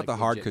thing I'm, about the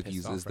hard legit cookies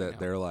pissed off is right that now.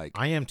 they're like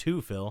I am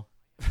too, Phil.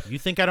 You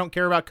think I don't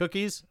care about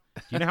cookies?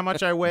 Do you know how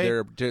much I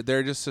weigh?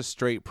 they're just a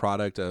straight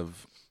product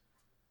of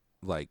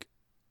what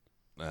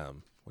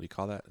do you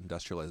call that?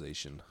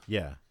 Industrialization.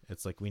 Yeah,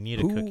 it's we need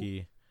a Who-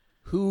 cookie.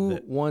 Who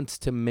that- wants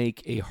to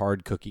make a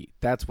hard cookie?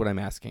 That's what I'm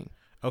asking.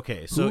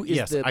 Okay, so Who is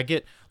yes, the- I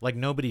get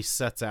nobody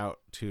sets out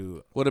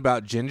to. What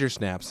about ginger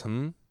snaps?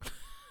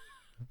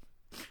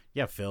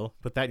 Yeah, Phil,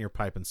 put that in your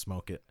pipe and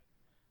smoke it.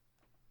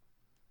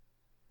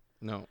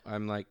 No,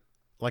 I'm like,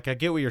 I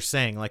get what you're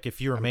saying. If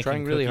you were I'm making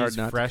trying really hard cookies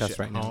not to fresh cuss at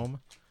right now.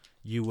 home,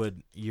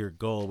 your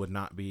goal would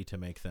not be to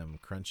make them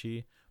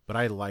crunchy. But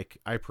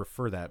I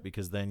prefer that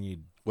because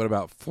then What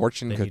about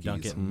fortune Then you cookies?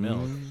 dunk it in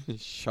milk.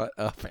 shut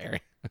up, Aaron.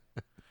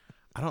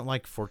 I don't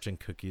like fortune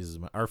cookies as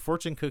much. Are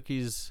fortune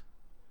cookies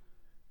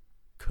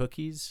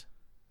cookies?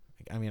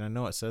 I mean, I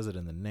know it says it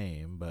in the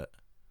name, but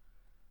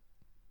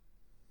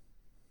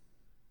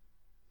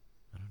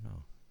I don't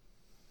know.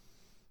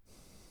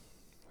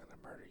 I'm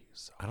gonna murder you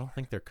so I don't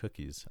think they're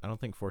cookies. I don't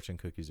think fortune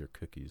cookies are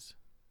cookies.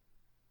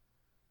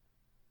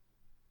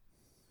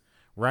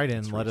 Write in,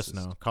 That's let us racist.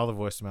 know. Call the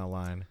voicemail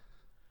line.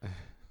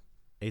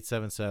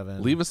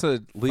 877. Leave us a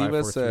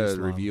 543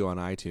 Slum. review on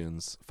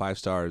iTunes. 5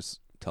 stars.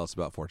 Tell us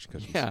about fortune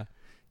cookies.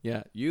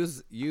 Yeah.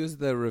 Use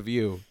the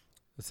review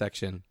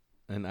section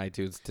and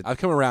iTunes. I've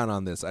come around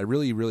on this. I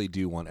really, really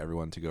do want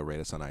everyone to go rate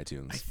us on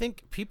iTunes. I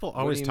think people do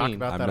always you talk mean?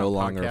 about I'm that no on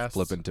longer podcasts,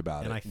 flippant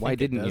about and it. I think Why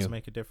didn't it does you?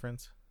 make a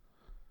difference.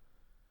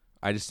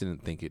 I just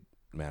didn't think it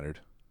mattered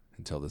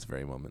until this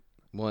very moment.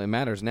 Well, it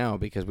matters now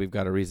because we've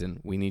got a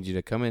reason. We need you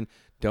to come in.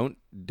 Don't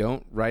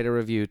write a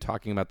review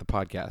talking about the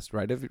podcast.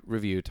 Write a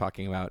review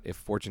talking about if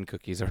fortune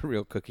cookies are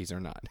real cookies or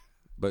not.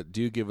 But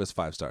do give us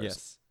 5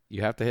 stars.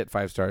 You have to hit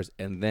 5 stars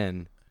and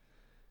then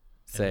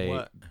say, And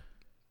what?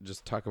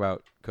 just talk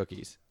about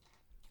cookies.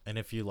 And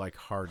if you like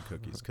hard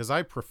cookies, because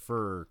I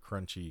prefer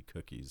crunchy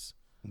cookies.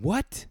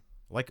 What?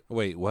 Like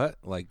Wait, what?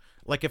 Like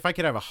if I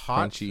could have a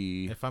hot,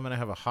 crunchy? if I'm gonna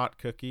have a hot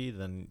cookie,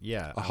 then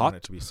yeah, I hot? want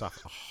it to be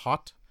soft. A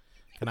hot?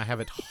 Can I have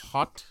it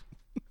hot?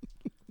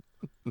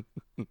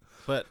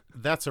 But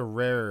that's a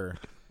rare,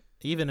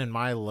 even in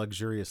my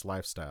luxurious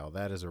lifestyle,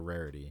 that is a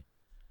rarity.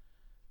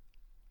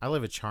 I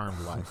live a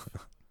charmed life.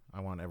 I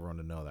want everyone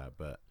to know that,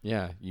 but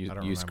Yeah, I you don't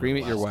remember scream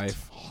the at your last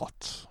wife.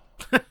 Hot.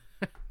 I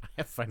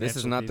have This financial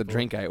is not the people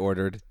drink I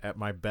ordered. at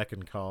my beck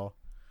and call.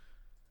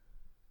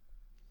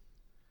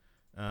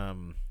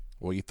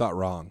 Well, you thought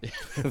wrong.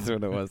 That's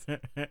what it was.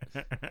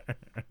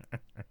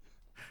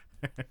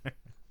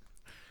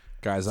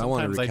 Guys, I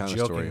want to Sometimes I recount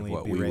a story of jokingly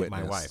what we berate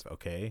my witnessed. wife.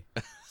 Okay,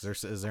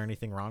 is there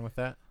anything wrong with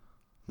that?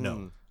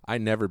 No, I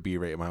never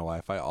berate my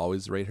wife. I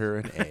always rate her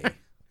an A+.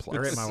 I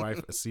rate my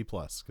wife a C+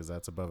 because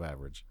that's above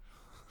average.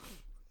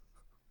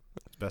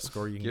 Best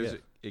score you can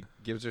get. It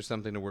gives her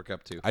something to work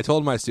up to. I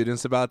told my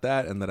students about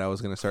that and that I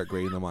was going to start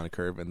grading them on a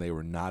curve, and they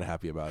were not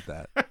happy about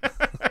that.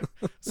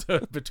 So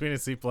between a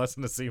C+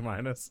 and a C-.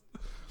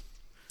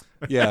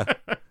 Yeah.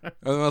 And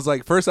I was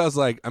like, first I was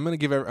like, I'm going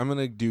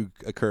to do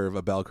a curve,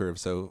 a bell curve.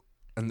 So,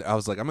 and I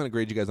was like, I'm going to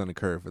grade you guys on a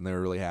curve. And they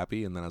were really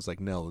happy. And then I was like,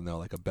 no,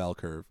 like a bell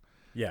curve.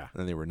 Yeah. And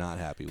then they were not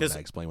happy when I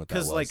explained what that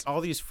was. Because like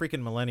all these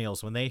freaking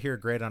millennials, when they hear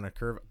grade on a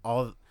curve,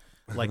 all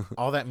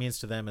that means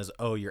to them is,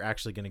 oh, you're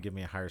actually going to give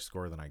me a higher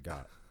score than I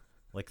got.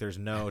 Like there's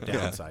no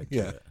downside to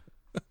it.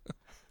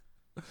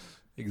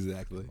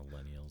 Exactly.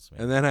 Millennials,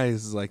 man. And then I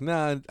was like,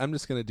 nah, I'm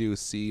just going to do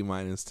C-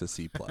 to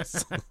C+.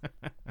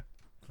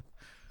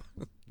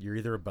 You're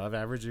either above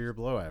average or you're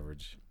below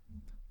average.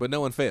 But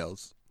no one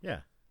fails. Yeah.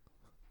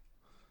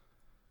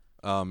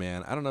 Oh,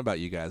 man. I don't know about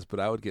you guys, but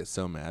I would get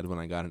so mad when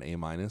I got an A-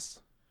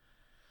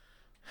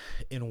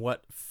 In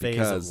what phase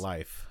Because- of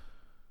life?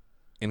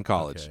 in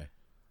college. Okay.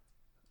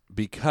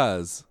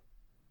 Because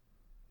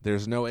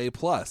there's no A+.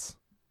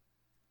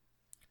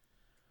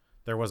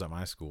 There was at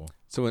my school.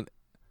 So an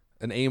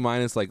A-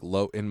 like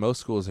low in most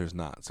schools there's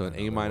not. So an No,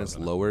 A- there wasn't at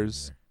mine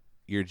lowers either.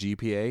 your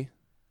GPA,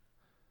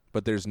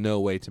 but there's no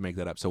way to make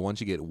that up. So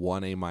once you get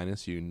one A-,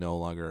 it's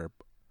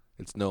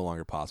no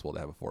longer possible to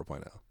have a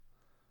 4.0.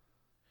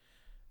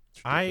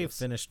 It's I ridiculous.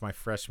 finished my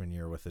freshman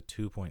year with a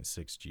 2.6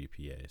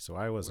 GPA, so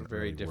I wasn't We're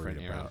very really different,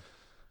 worried Aaron. about.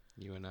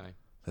 You and I.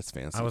 That's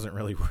fancy. I wasn't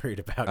really worried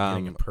about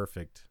getting it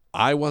perfect.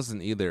 I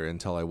wasn't either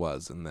until I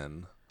was, and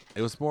then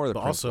it was more the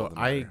But principle also, of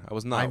the matter. I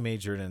was not. I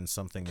majored in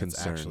something that's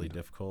actually concerned.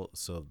 difficult,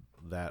 so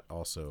that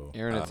also.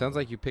 Aaron, it sounds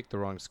like you picked the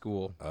wrong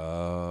school.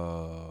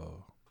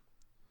 Oh.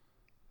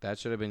 That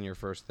should have been your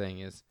first thing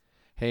is,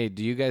 hey,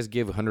 do you guys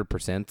give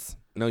 100%?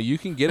 No, you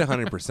can get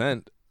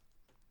 100%,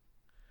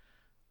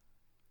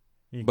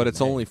 You but can it's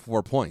make- only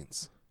 4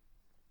 points.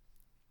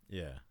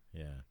 Yeah.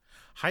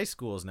 High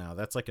schools now,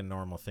 that's like a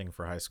normal thing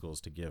for high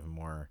schools to give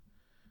more.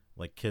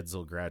 Like kids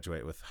will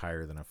graduate with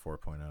higher than a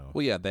 4.0.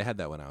 Well, yeah, they had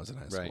that when I was in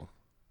high Right. school.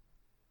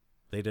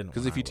 They didn't.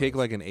 Because when if you I take was.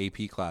 like an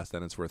AP class,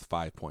 then it's worth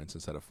 5 points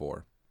instead of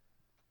 4.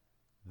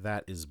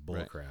 That is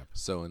bullcrap. Right.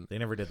 So They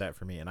never did that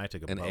for me, and I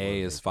took an boatload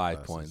A of is AP 5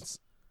 classes. points,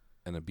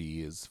 and a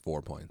B is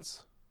 4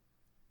 points.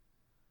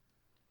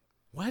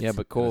 What? Yeah, but And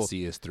a Cole,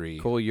 C is 3.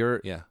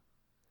 your Yeah.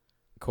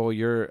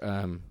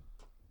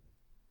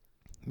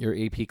 your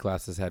AP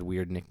classes had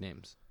weird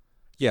nicknames.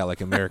 Yeah,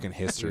 like American We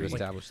history.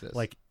 established this.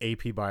 Like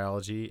AP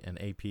biology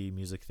and AP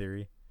music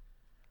theory.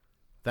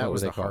 That What were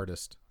was they the called?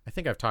 hardest. I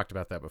think I've talked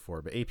about that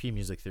before, but AP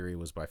music theory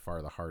was by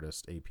far the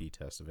hardest AP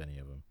test of any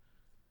of them.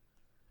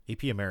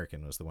 AP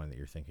American was the one that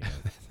you're thinking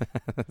of.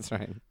 That's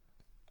right.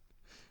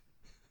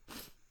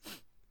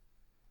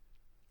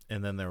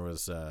 And then there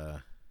was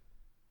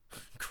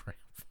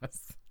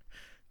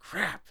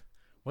crap.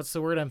 What's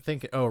the word I'm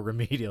thinking? Oh,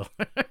 remedial.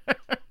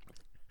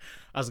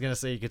 I was gonna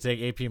say you could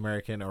take AP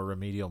American or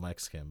remedial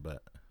Mexican,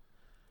 but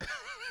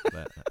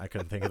I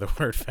couldn't think of the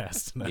word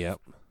fast enough. Yep.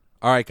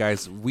 All right,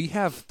 guys. We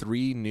have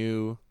 3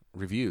 new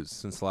reviews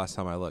since the last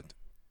time I looked.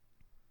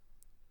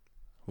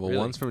 Well, Really?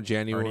 one's from Are any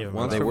January. of them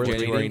One's They from were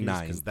January reading?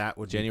 9th. That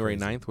would be January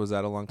crazy. 9th, was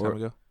that a long time Or-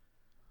 ago?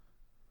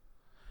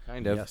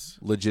 Kind of. Yes.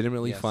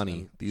 Legitimately Yes,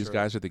 funny. I'm These sure.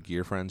 guys are the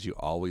gear friends you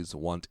always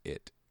want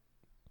it.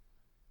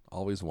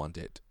 Always want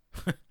it.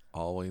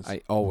 Always.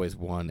 I always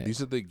won it.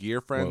 These are the gear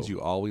friends Whoa.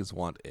 you always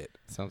want it.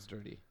 Sounds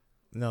dirty.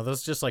 No,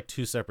 those are just like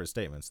 2 separate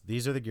statements.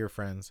 These are the gear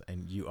friends,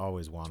 and you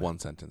always want It's it. one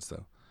sentence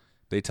though.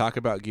 They talk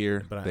about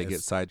gear, But they get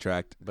it's-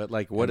 sidetracked. But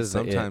like, what And is the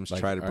it? sometimes Like,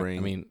 try to I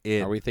bring mean,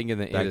 it are we thinking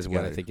that back it is what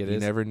I together. think it You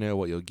is? never know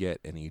what you'll get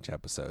in each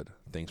episode.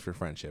 Thanks for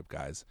friendship,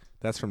 guys.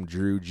 That's from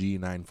Drew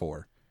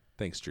G94.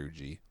 Thanks, Drew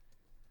G.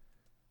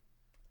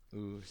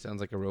 Ooh,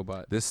 sounds like a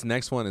robot. This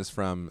next one is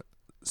from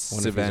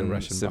Wonder if he's a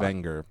Russian bot.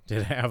 Sivenger. Did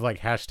it have like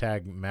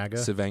hashtag MAGA?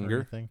 Sivenger? Or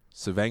anything?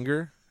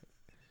 Sivenger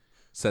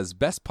says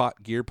best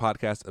gear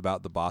podcast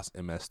about the Boss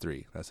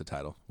MS3. That's the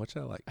title. What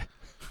should I like?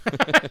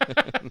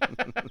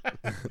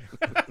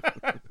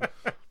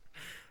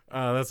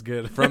 Oh, that's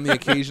good. From the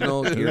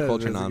occasional gear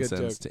culture That's a good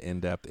nonsense joke. to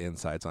in-depth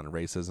insights on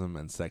racism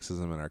and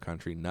sexism in our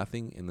country,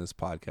 nothing in this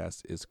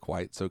podcast is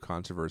quite so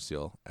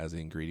controversial as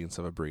the ingredients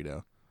of a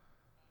burrito.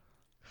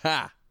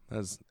 Ha!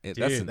 That's it.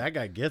 Dude, that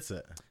guy gets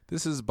it.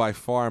 This is by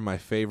far my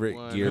favorite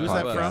One gear Who's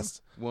that from?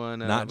 podcast. One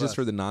Not of just us.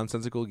 for the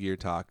nonsensical gear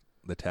talk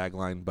the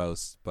tagline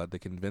boasts, but the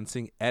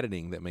convincing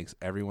editing that makes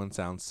everyone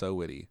sound so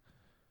witty.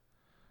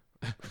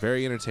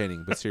 Very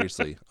entertaining, but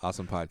seriously,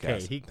 awesome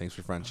podcast. Thanks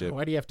for friendship.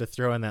 Why do you have to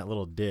throw in that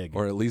little dig?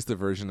 Or at least the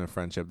version of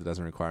friendship that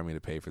doesn't require me to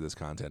pay for this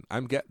content.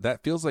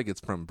 That feels like it's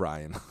from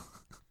Brian.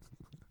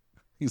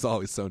 He's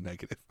always so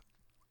negative.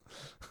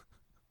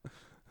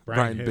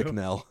 Brian who?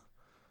 Bicknell.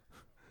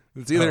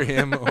 It's either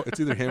him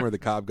or the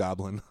Cobb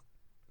Goblin.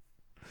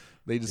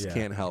 They just Yeah,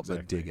 can't help exactly.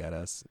 but dig at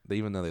us,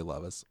 even though they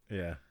love us.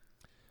 Yeah.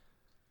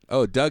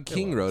 Oh, Doug It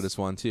King was. wrote us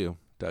one too.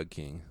 Doug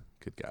King,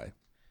 good guy.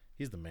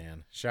 He's the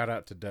man. Shout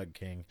out to Doug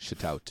King.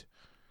 Shit out.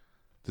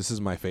 This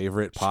is my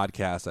favorite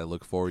podcast. I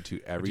look forward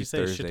to every you say,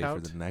 Thursday shit for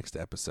out? the next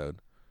episode.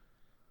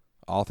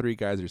 All three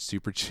guys are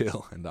super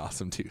chill and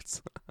awesome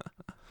dudes.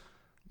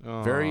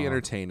 Very Aw.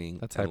 entertaining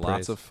That's and high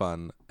lots praise. of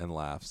fun and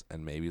laughs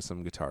and maybe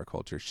some guitar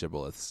culture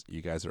shibboleths.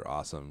 You guys are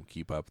awesome.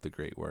 Keep up the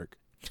great work.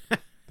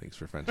 Thanks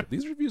for friendship.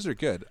 These reviews are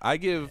good. I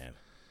give Man,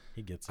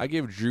 he gets it. I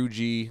give Drew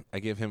G, I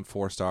give him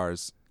 4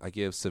 stars. I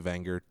give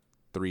Sivenger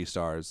 3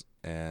 stars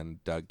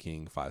and Doug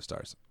King 5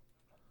 stars.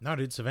 No,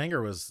 dude,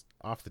 Savanger was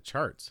off the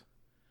charts.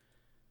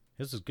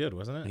 His was good,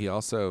 wasn't it? He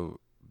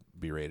also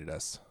berated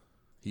us.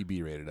 He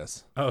berated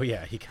us. Oh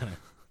yeah, he kind of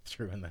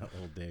threw in that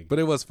little dig. But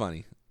it was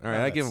funny. All right,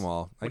 Yeah, I give that's- them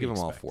all. I what do give you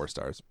them all expect? 4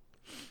 stars.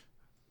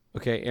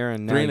 Okay,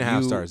 Aaron. Now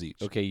 3.5 you- stars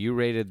each. Okay, you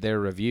rated their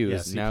reviews. Yeah,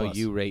 C+. now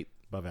you rate.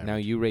 Above average. Now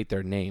you rate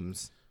their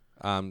names.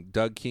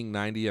 Doug King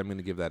 90. I'm going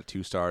to give that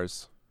 2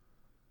 stars.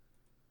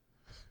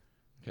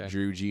 Okay.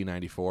 Drew G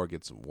 94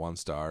 gets 1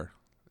 star,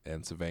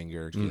 and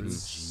Sivenger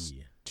gets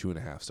Gee.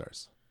 2.5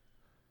 stars.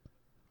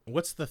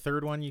 What's the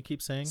third one you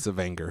keep saying?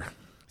 Sivenger.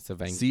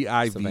 Savang-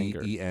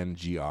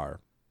 Civengr.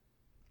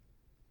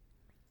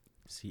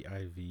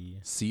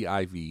 CIV.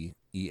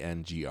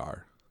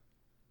 Civengr.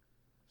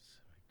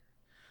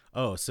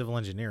 Oh, civil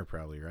engineer,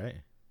 probably, right?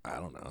 I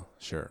don't know.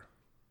 Sure.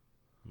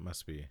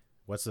 Must be.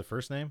 What's the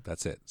first name?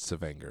 That's it.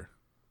 Sivenger.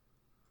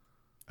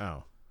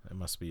 Oh, it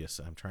must be.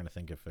 I'm trying to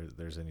think if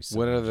there's any. civil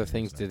What other engineers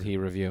things in did there. he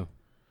review?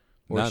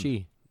 Or None.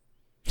 she?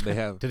 They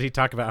have. Did he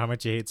talk about how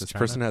much he hates This China?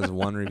 person has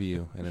 1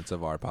 review, and it's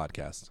of our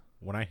podcast.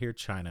 When I hear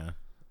China,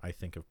 I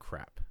think of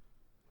crap.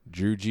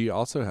 Drew G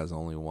also has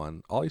only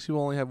 1. All these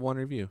people only have 1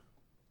 review.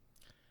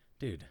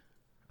 Dude,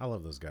 I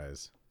love those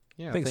guys.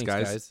 Yeah. Thanks,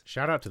 guys.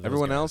 Shout out to those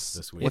Everyone guys else,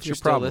 this week. what's If your you're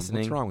still problem?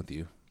 listening- What's wrong with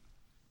you?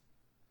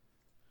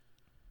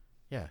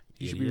 Yeah,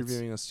 You should be idiots.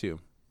 reviewing us too.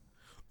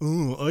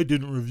 Oh, I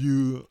didn't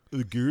review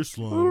the Gear I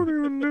don't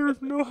even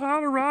know how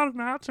to write an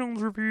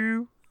iTunes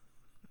review.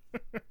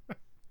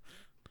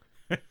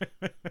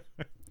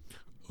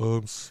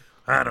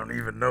 I don't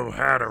even know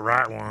how to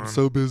write one.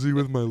 so busy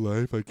with my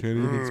life, I can't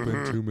even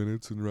spend 2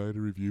 minutes and write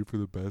a review for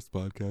the best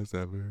podcast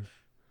ever.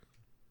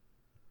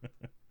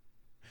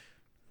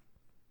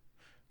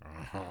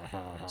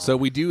 So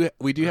we do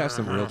have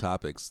some real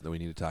topics that we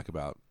need to talk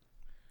about,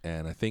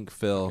 and I think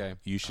Phil, Okay.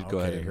 you should go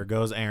ahead. Here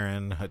goes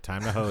Aaron.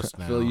 Time to host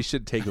now. Phil, you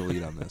should take the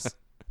lead on this.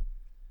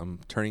 I'm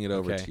turning it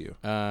over Okay. to you.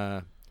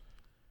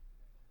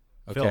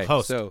 Phil, Okay.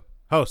 host. So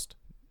Host.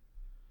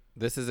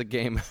 this is a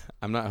game.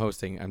 I'm not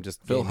hosting. I'm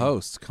just Phil, gaming.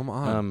 host. Come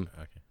on.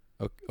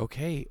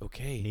 Okay.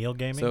 Okay. Neil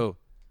Gaming. So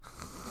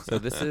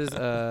this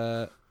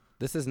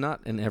is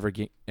not an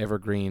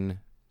evergreen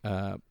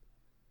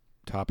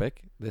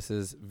topic. This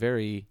is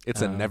very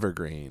It's a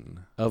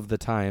nevergreen. of the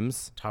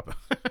times, top.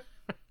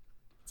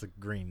 It's a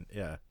green.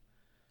 Yeah.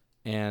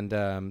 and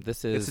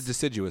this is It's a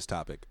deciduous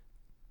topic.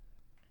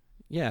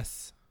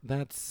 yes,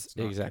 that's It's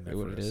not exactly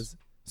what it coniferous. is.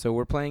 So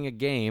we're playing a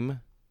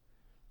game.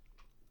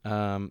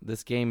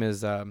 This game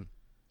is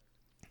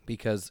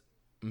because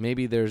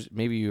maybe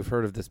you've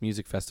heard of this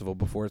music festival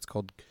before. It's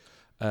called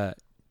Quashea.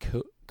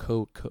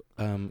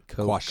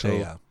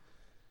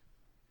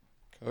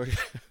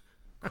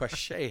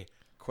 Quashea.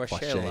 Quashea.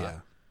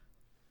 Quashea.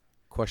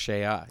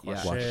 Yeah.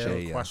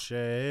 Quashea.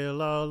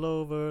 Quashea all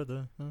over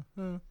the.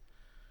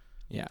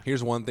 Yeah.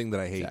 Here's one thing that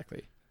I hate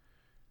Exactly.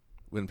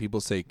 when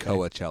people say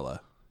Coachella.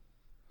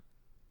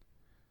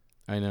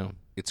 I know.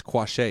 It's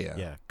Quashea.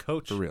 Yeah,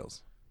 coach. For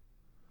reals.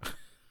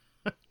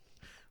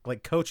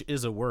 Like coach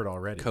is a word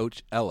already.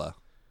 Coach Ella.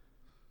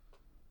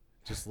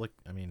 Just look.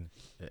 I mean,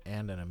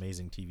 and an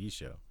amazing TV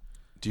show.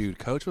 Dude,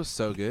 Coach was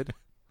so good.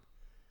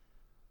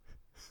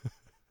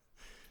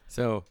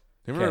 So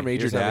Remember okay,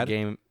 Major here's how the Dad?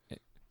 game.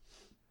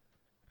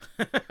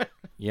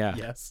 Yeah.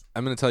 Yes.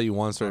 I'm going to tell you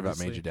one story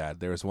Obviously. about Major Dad.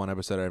 There was one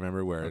episode I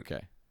remember where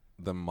Okay.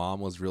 the mom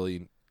was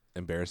really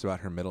embarrassed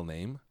about her middle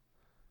name,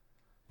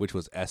 which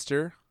was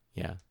Esther,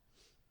 Yeah.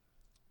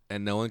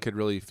 And no one could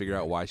really figure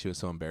out why she was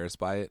so embarrassed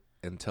by it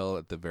until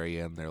at the very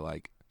end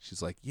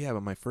she's like, yeah,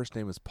 but my first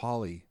name is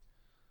Polly.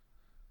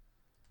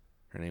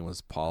 Her name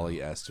was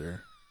Polly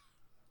Esther.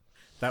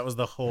 That was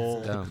the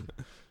whole. Dumb.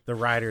 The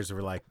writers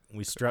were like,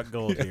 we struck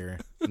gold here.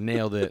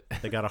 Nailed it.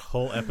 They got a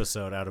whole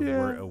episode out of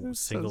a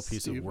single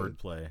piece stupid. of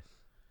wordplay.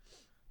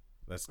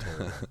 That's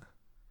terrible.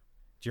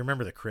 Do you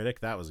remember The Critic?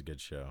 That was a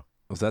good show.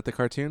 Was that the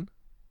cartoon?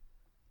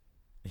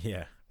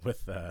 Yeah,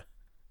 with who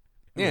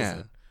Yeah. is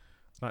it?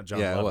 It's not John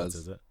Yeah, it Lovitz, was.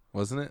 is it?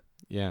 Wasn't it?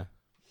 Yeah.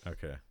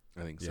 Okay.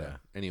 I think so. Yeah.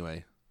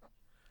 Anyway,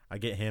 I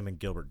get him and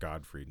Gilbert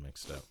Gottfried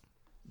mixed up.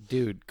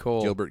 Dude,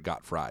 Cole. Gilbert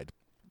got fried.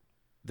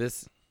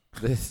 This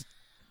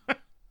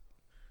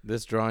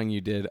this drawing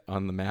you did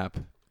on the map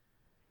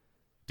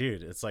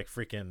Dude, it's like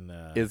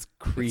freaking is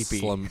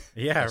creepy.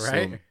 yeah,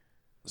 right?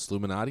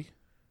 Sluminati?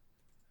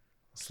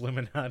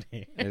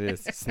 Sluminati. It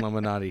is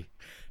Sluminati.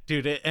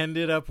 Dude, it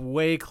ended up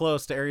way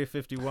close to Area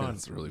 51.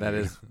 That's really That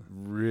weird. is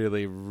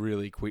really,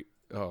 really queer.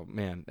 Oh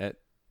man, that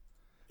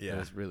Yeah.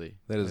 is really.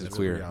 That is That's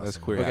queer. pretty That's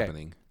awesome. queer Okay.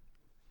 happening.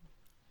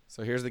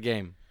 So here's the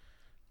game.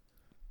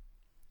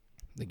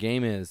 The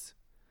game is,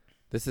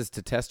 this is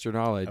to test your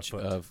knowledge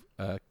Afoot.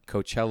 of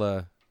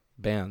Coachella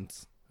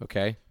bands.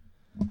 Okay.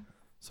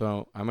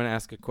 So I'm going to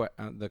ask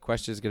the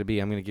question is going to be,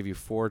 I'm going to give you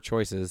 4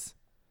 choices,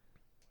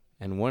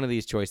 and one of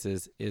these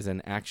choices is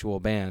an actual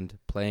band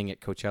playing at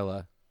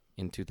Coachella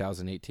in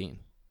 2018.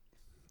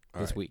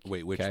 All This right. week,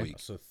 Wait, which okay? week?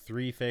 So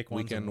 3 fake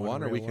ones. Weekend and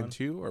 1 or real weekend one?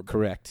 2? Or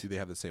Correct. do they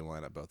have the same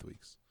lineup both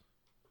weeks?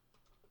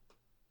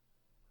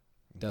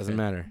 Doesn't Okay.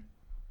 matter.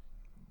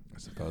 I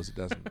suppose it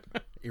doesn't.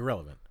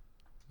 Irrelevant.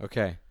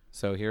 Okay.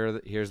 So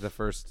here's the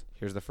first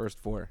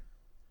 4.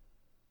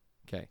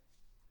 Okay.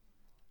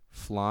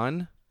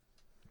 Flan,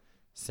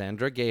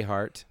 Sandra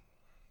Gayhart,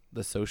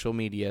 The Social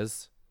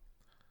Medias,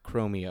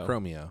 Chromeo.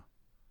 Chromeo.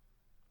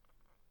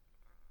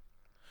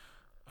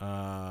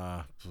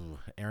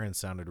 Aaron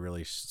sounded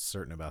really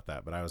certain about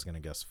that, but I was going to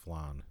guess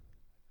Flan.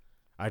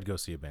 I'd go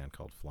see a band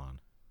called Flan.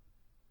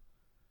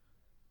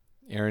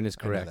 Aaron is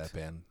I know correct. that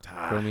band.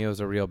 Chromeo's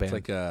a real band.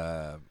 It's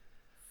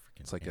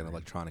like an Aaron.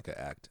 electronica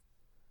act.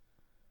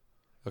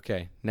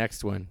 Okay,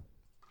 next one.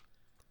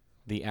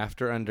 The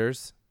After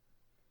Unders.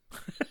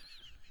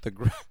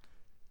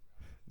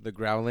 the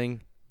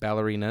Growling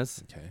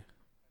Ballerinas. Okay.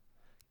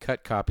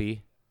 Cut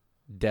Copy.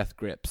 Death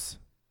Grips.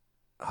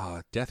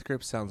 Death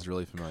Grips sounds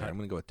really familiar. Cut. I'm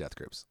going to go with Death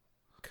Grips.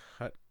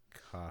 Cut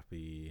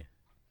Copy.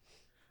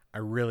 I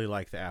really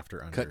like the After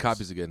Unders. Cut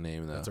Copy's a good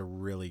name, though. That's a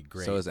really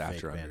great So is fake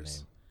After band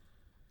Unders.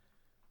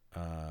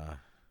 name.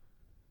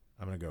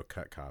 I'm going to go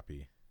Cut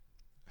Copy.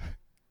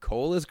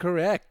 Cole is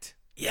correct.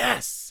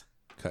 Yes!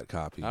 Cut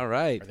Copy. All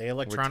right. Are they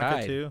We're electronica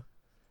tied. too?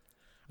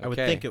 I would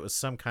Okay. think it was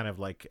some kind of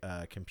like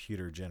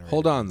computer generated.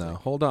 Hold on, music.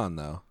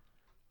 though.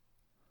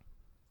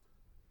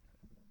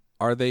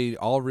 Are they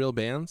all real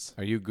bands?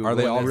 Are you Googling Are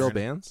they all this? real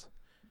bands?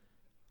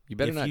 You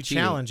better If not you cheat.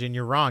 challenge and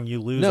you're wrong, you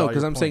lose. No, all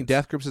because your I'm saying points.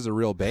 Death Grips is a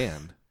real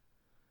band.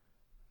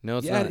 No,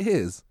 it's Yeah, not. it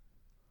is.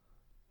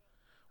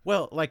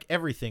 Well, like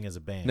everything is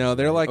a band. No,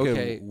 they're like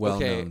Okay, a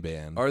well-known okay.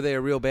 band. Are they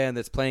a real band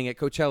that's playing at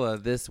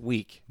Coachella this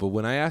week? But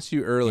when I asked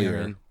you earlier,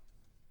 Aaron?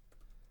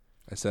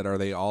 I said, "Are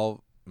they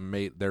all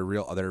made? They're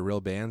real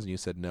bands?" And you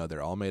said, "No,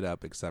 they're all made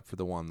up except for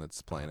the one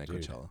that's playing at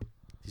dude. Coachella."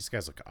 These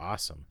guys look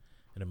awesome.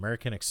 An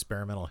American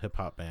experimental hip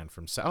hop band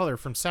from they're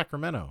from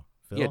Sacramento.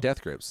 Phil. Yeah,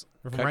 Death Grips.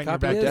 They're from Cut right in your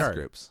Copy is? Death backyard.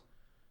 Grips.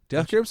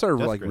 Death Grips are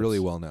Death like really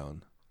Grips. well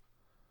known.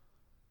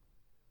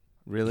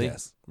 Really?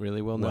 Yes.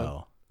 Really well known?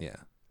 Well, Yeah,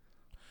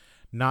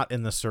 not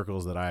in the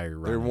circles that I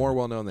run. they're in. more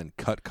well known than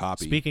Cut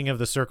Copy. Speaking of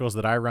the circles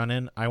that I run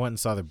in, I went and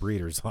saw the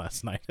Breeders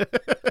last night.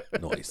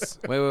 Noise.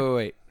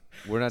 Wait.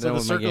 We're not So done the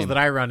with my circles game. that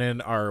I run in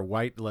are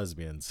white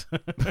lesbians.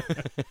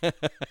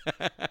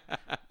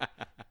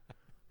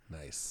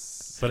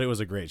 Nice. But it was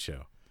a great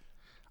show.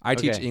 I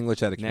teach Okay,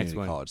 English at a next community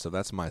one. college, so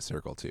that's my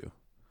circle too.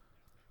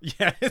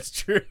 Yeah, it's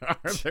true.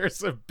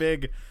 There's a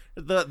big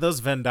those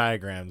Venn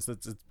diagrams.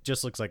 It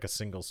just looks like a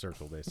single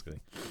circle, basically.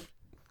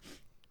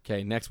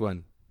 Okay, next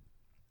one.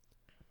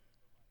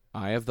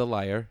 Eye of the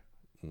Liar,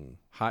 Mm.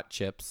 Hot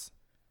Chips,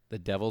 The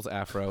Devil's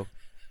Afro,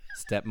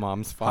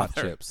 Stepmom's Hot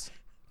Father. chips.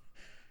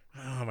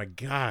 Oh my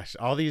gosh!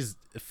 All these,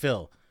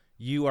 Phil,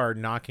 you are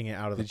knocking it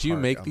out of the Did you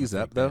park make on these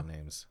the up, fake though? band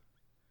names.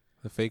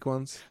 The fake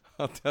ones.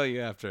 I'll tell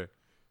you after.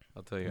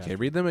 Okay,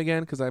 read them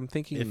again because I'm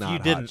thinking If not you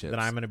hot didn't, chips. then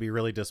I'm going to be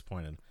really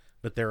disappointed.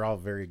 But they're all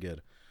very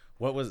good.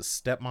 What was it?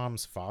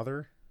 Stepmom's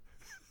Father?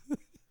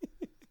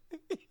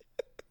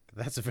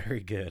 That's very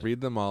good.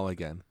 Read them all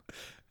again.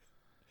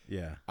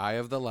 Yeah. Eye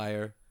of the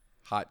Liar,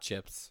 Hot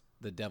Chips,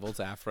 The Devil's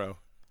Afro,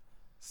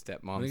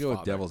 Stepmom's I'm gonna go with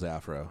Father. Devil's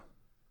Afro.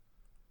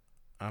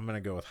 I'm going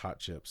to go with Hot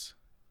Chips.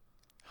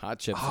 Hot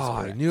Chips is Oh,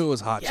 I correct. knew it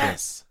was hot chips.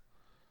 Yes!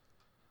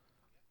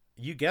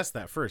 You guessed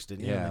that first,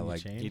 didn't you? Yeah, And then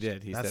like, you changed? He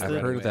did. He That's said I've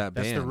that heard right of away. that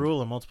That's band. the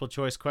rule of multiple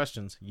choice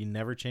questions. You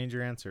never change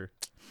your answer.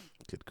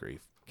 Good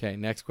grief. Okay,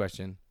 next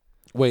question.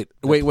 Wait.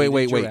 The Pleated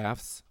Wait.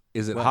 Giraffes,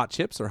 Is it What? hot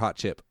chips or hot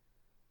chip?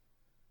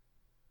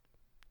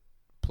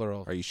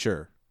 plural. Are you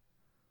sure?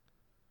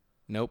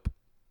 Nope.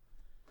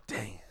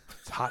 Dang.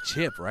 It's hot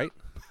chip, right?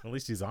 At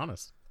least he's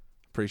honest.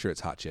 Pretty sure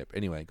it's hot chip.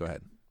 Anyway, go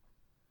ahead.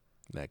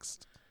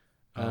 Next.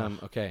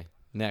 Okay.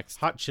 Next.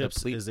 Hot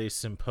Chips The is a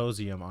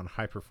symposium on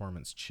high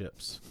performance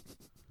chips.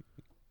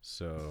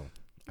 So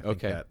I think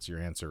that's your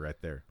answer right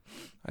there.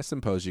 I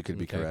suppose you could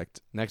be Okay.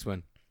 correct. Next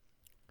one.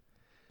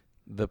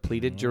 The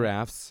Pleated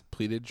Giraffes.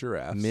 Pleated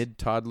giraffes.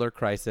 Mid-toddler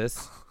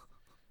crisis.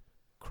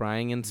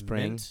 Crying in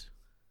spring.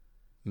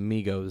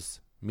 Migos.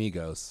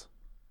 Migos.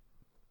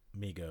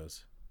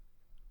 Migos.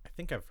 I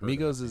think I've heard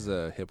Migos of is that.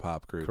 a hip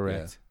hop group.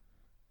 Correct.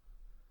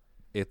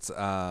 Yeah. It's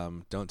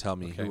don't tell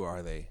me Okay. who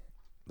are they.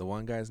 The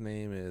one guy's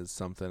name is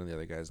something, and the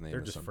other guy's name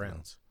They're is just something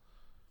friends.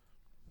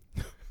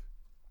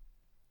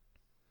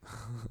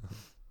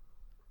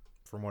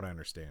 From what I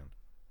understand.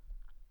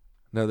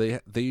 No, they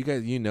you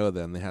guys you know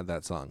them. They had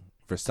that song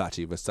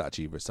Versace,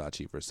 Versace,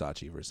 Versace,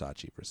 Versace,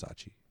 Versace,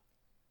 Versace.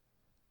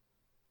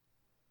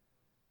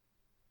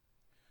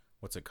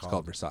 What's it It's called?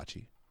 called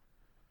Versace.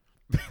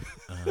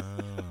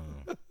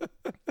 Oh.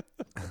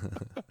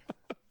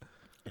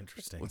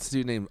 Interesting. What's the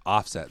dude named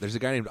Offset? There's a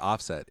guy named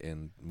Offset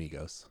in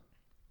Migos.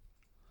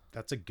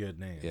 That's a good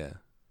name. Yeah.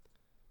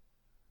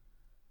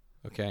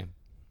 Okay.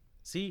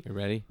 See, You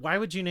ready? why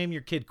would you name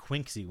your kid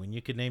Quinxee when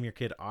you could name your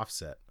kid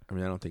Offset? I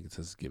mean, I don't think it's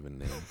his given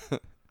name.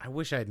 I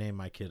wish I'd named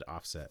my kid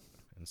Offset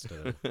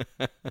instead of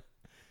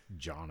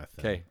Jonathan.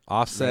 Okay.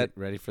 Offset,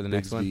 Ready for the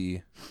next one?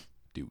 Bigsby,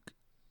 Duke.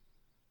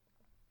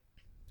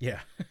 Yeah.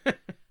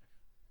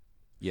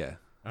 Yeah.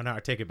 Oh no, I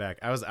take it back.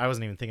 I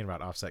wasn't even thinking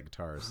about Offset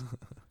guitars.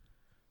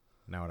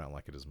 Now I don't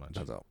like it as much.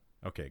 That's all.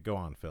 Okay, go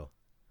on, Phil.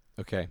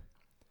 Okay.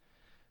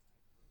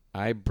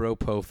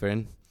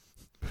 Ibuprofen.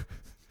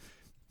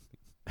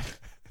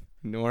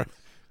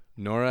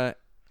 Nora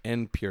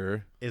and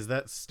Pure. Is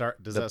that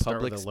start? Does The that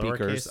start with public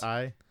a lowercase speakers.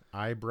 I?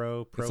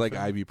 Ibro. It's like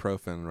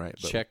ibuprofen, right?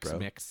 But with Chex bro.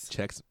 Mix.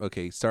 Chex.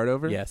 Okay, start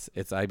over. Yes,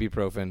 it's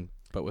ibuprofen,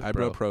 but with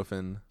bro.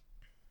 Ibuprofen.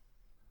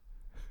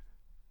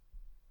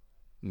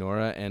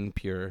 Nora and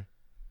Pure.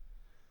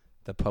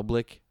 The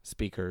public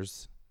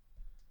speakers.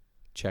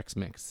 Chex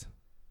Mix.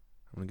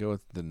 I'm gonna go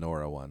with the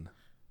Nora one.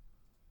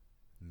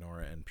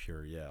 Nora and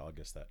Pure. Yeah, I'll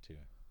guess that too.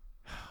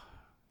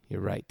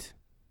 You're right.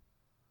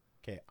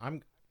 Okay,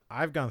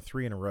 I've gone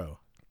 3 in a row,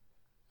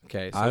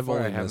 Okay, so I've far I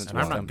only haven't missed and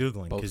I'm not done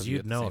googling both because of you you'd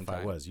at the know same if I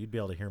time. was. You'd be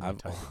able to hear me I've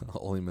type.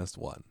 only missed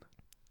one,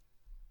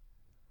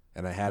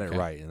 and I had Okay. it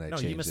right, and I No,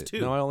 you changed missed it.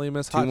 2. No, I only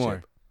missed Two hot more.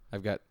 chip.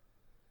 I've got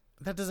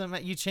That doesn't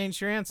matter. You changed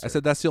your answer. I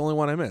said that's the only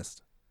one I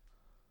missed.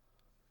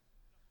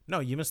 no.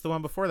 You missed the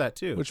one before that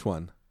too. Which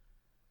one?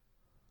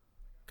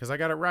 Because I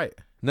got it right.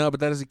 No, but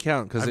that doesn't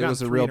count because I've it gotten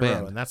was a 3 real in row,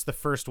 band. and that's the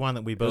first one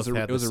that we It both was a,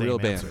 had. it was the a same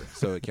real answer. band,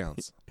 so it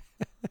counts.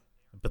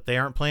 But they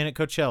aren't playing at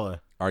Coachella.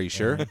 Are you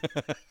sure?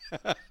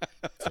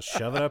 So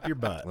shove it up your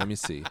butt. Let me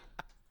see.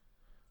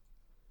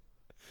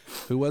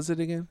 Who was it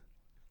again?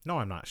 No,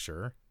 I'm not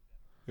sure,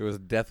 it was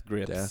Death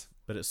Grips. Death.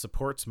 but it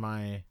supports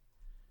my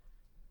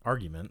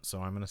argument,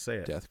 so I'm going to say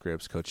it. Death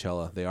Grips,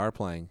 Coachella. They are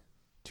playing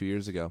 2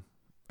 years ago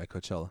at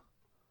Coachella.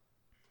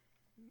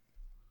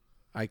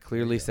 I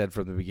clearly go. said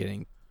from the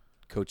beginning,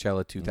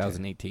 Coachella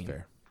 2018.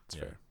 Fair. It's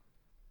Yeah. fair.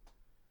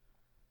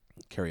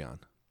 Carry on.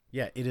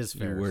 Yeah, it is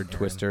You fair. word Aaron.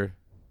 twister.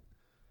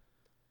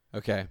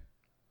 Okay.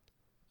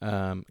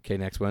 Okay,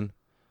 next one.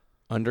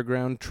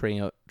 Underground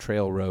Trail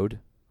Road.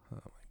 Oh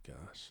my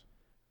gosh.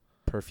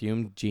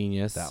 Perfume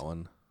Genius. That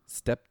one.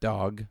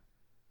 Stepdog.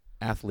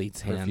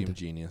 Athlete's Perfume Hand.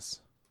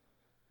 Genius.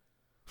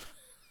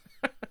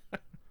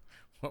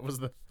 What was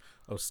the?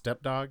 Oh,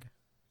 Stepdog.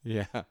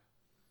 Yeah.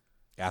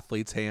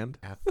 Athlete's Hand.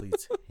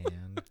 Athlete's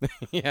hand.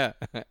 Yeah.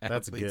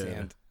 That's Athlete's good.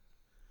 Hand.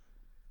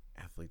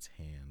 Athlete's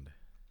hand.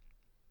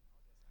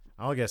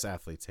 I'll guess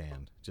athlete's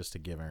hand just to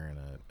give Aaron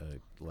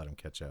a let him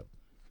catch up.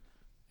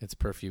 It's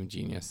Perfume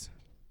Genius.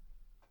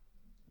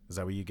 Is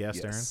that what you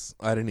guessed, Yes.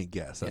 I didn't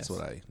guess. That's Yes.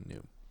 what I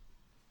knew.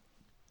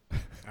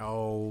 Aaron?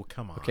 Oh,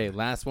 come on. Okay,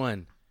 last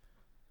one.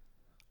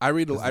 I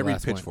read This is I the read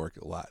last one. Pitchfork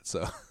a lot,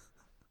 so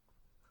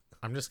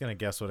I'm just gonna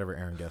guess whatever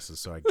Aaron guesses,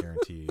 so I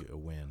guarantee a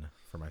win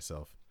for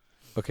myself.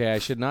 Okay, I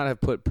should not have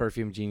put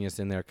Perfume Genius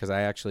in there because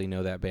I actually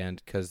know that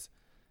band because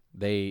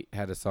they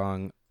had a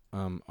song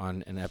on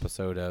an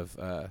episode of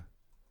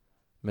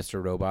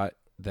Mr. Robot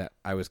that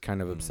I was kind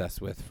of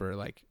obsessed with for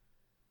like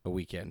a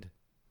weekend.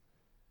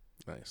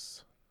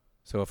 nice.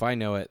 So if I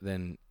know it,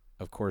 then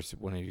of course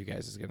one of you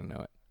guys is gonna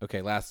know it.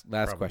 Okay, last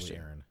Probably question.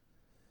 Aaron.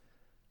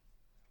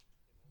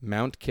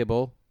 Mount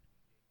Kibble,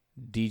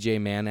 DJ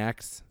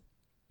Manax,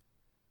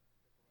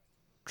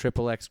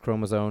 Triple X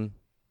Chromosome,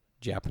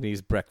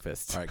 Japanese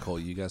Breakfast. All right, Cole,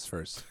 you guys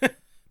first.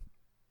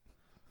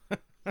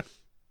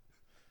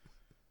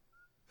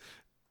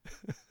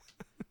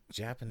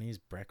 Japanese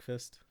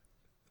breakfast.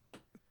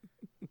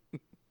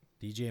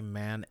 DJ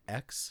Man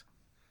X.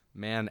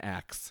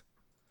 Manax,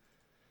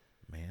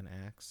 Man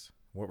X.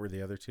 What were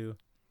the other two?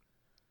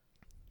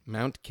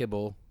 Mount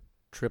Kibble,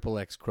 Triple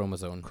X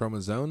Chromosome.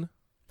 Chromosome?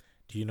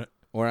 Do you know?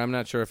 Or I'm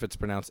not sure if it's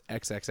pronounced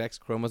XXX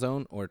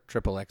chromosome or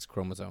triple X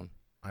chromosome.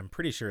 I'm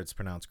pretty sure it's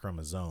pronounced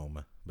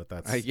chromosome, but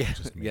that's Yeah,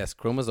 just me. yes,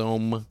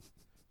 chromosome.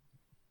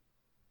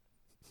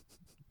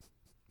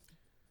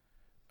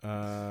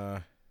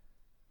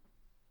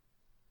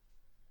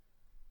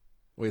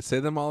 Wait, say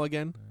them all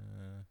again.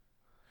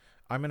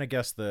 I'm gonna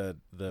guess the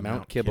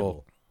Mount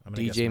Kibble, I'm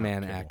gonna guess DJ Mount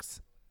Man Kibble.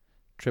 X,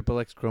 Triple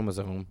X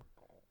Chromosome,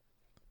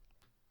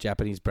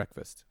 Japanese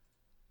Breakfast.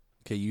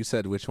 Okay, you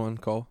said which one,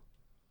 Cole?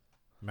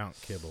 Mount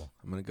Kibble.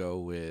 I'm gonna go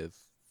with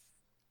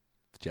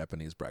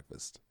Japanese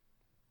breakfast.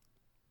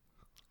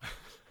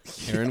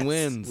 Aaron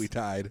wins. We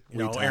tied.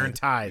 No, Aaron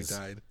ties. We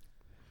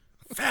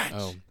tied.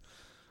 Oh,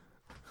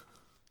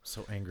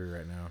 So angry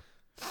right now.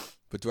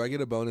 But do I get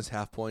a bonus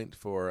half point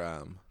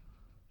for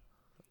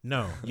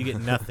No, you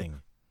get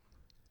nothing.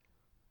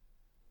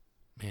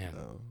 man,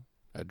 oh.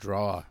 a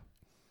draw.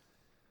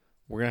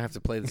 We're gonna have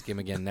to play this game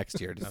again next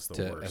year That's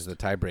the worst. as the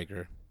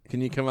tiebreaker.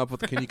 Can you come up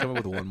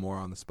with one more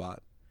on the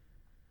spot?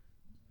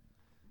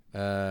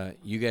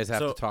 You guys have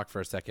So, to talk for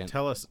a second.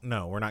 Tell us.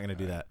 No, we're not going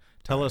to do that.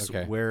 Tell us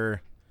Okay.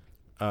 where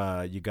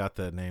you got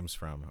the names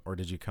from, or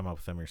did you come up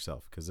with them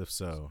yourself? Because if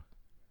so,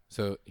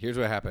 So here's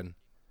what happened.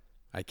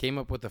 I came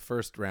up with the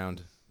first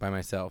round by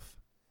myself,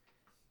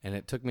 and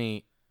it took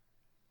me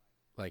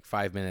like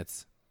 5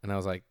 minutes. And I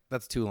was like,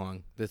 "That's too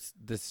long. This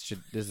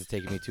is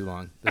taking me too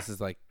long. This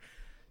is like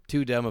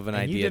too dumb of an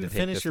and idea." you didn't to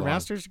take finish this your long.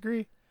 master's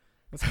degree?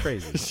 That's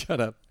crazy. Shut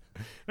up.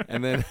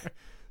 And then,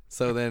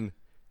 then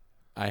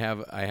I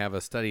have a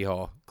study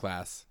hall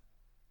class.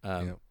 Yep.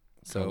 Come up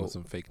So with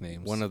some fake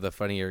names. one of the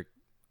funnier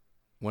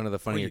Well,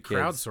 you kids.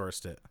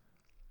 crowdsourced it.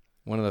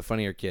 One of the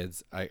funnier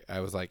kids. I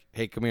was like,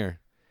 "Hey, come here,"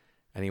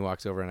 and he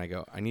walks over and I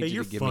go, "I need Hey, you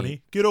you're to give funny.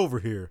 me Get over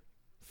here.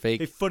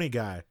 fake." Hey, funny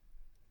guy.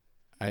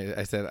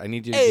 I said, "I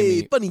need you to give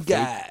me funny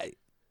fake,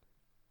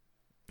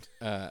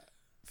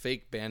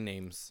 fake band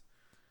names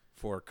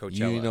for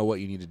Coachella." You know what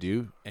you need to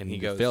do? And You he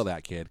need to goes- fail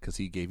that kid because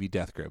he gave you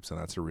Death Grips, and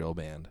that's a real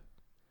band.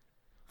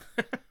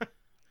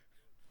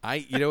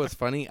 You know what's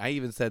funny? I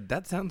even said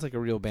that sounds like a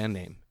real band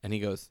name, and he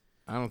goes,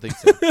 "I don't think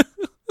so."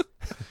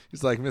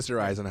 He's like, Mr.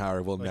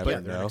 Eisenhower will Like, never yeah,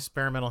 they're an know.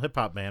 experimental hip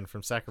hop band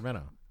from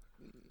Sacramento.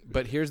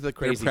 But here's the They're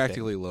crazy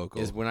practically thing,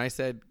 local. is when I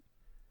said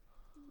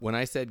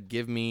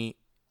give me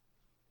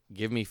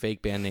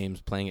fake band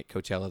names playing at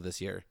Coachella this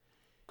year,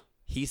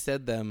 he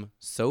said them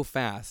so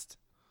fast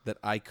that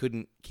I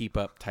couldn't keep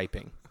up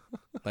typing.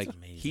 Like he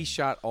amazing.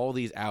 shot all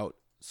these out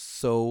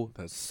so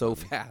That's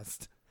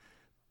fast.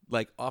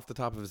 Like off the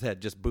top of his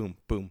head, just boom,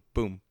 boom,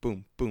 boom,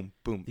 boom, boom,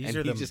 boom. These and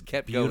are he the just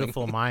kept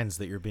beautiful going. minds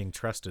that you're being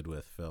trusted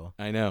with, Phil,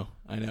 I know.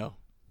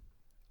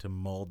 to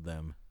mold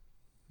them.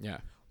 Yeah.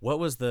 What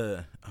was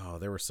the? Oh,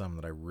 there were some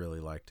that I really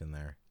liked in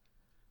there.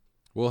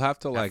 We'll have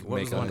to like What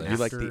was make the a one list. You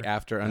like After- the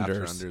after After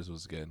unders. Unders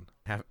was good.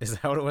 Is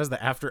that what it was?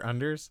 The After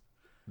Unders?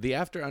 The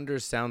after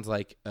unders sounds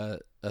like a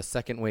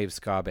second wave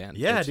ska band.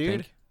 Yeah, don't you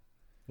dude. think?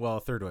 Well,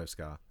 third wave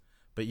ska,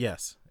 but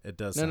yes, it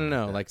does. No, sound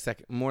no. that. Like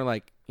second, more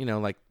like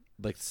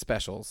like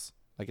specials.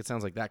 Like it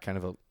sounds like that kind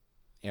of a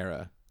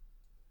era.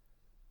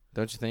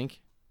 Don't you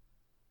think?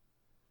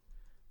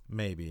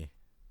 Maybe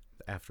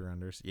the After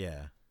Unders.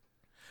 Yeah,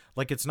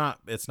 like it's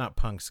not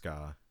punk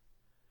ska.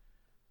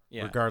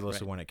 Yeah. Regardless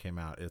right. of when it came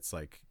out, it's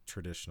like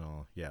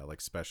traditional. Yeah,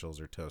 like Specials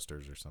or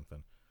Toasters or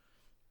something.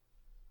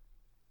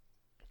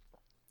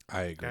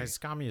 I agree. Guys,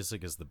 ska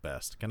music is the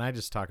best. Can I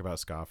just talk about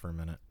ska for a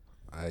minute?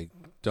 I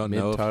don't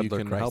know if you Mid-toddler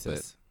can help it.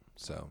 crisis.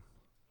 So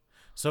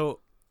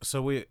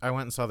So I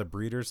went and saw the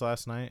Breeders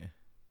last night.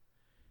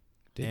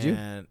 Did you?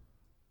 And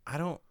I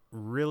don't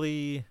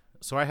really.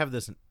 So I have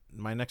this.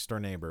 My next door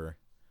neighbor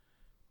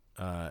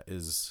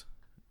is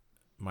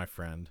my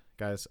friend.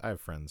 Guys, I have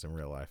friends in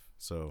real life,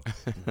 so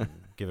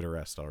give it a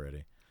rest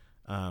already.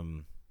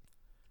 And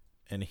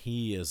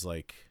he is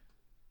like.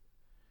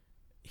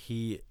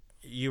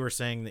 You were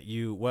saying that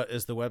you. What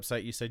is the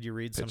website you said you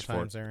read Pitchfork.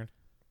 sometimes, Aaron?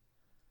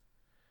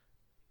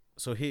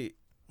 So he,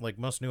 like,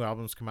 most new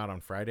albums come out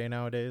on Friday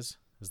nowadays.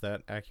 Is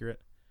that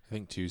accurate? I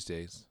think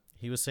Tuesdays.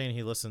 He was saying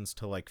he listens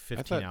to like 15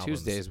 I thought albums.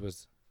 Tuesdays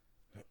was.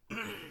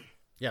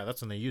 Yeah,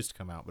 that's when they used to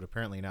come out, but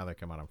apparently now they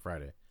come out on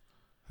Friday.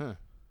 Huh.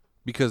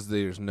 Because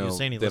there's no, You're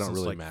saying he they don't listens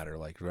really like- matter.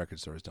 Like record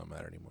stores don't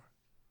matter anymore.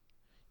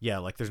 Yeah,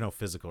 like there's no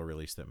physical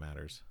release that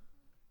matters.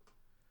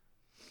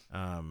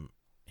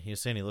 He was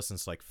saying he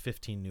listens to like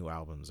 15 new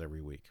albums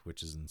every week,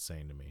 which is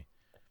insane to me.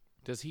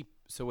 Does he?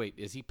 So wait,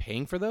 is he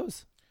paying for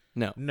those?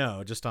 No.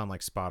 No, just on like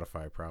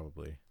Spotify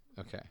probably.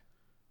 Okay.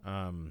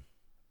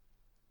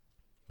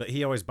 But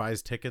he always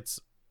buys tickets.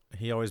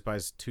 He always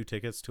buys 2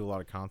 tickets to a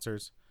lot of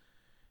concerts,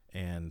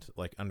 and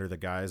like under the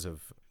guise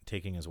of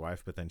taking his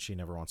wife, but then she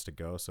never wants to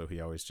go, so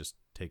he always just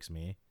takes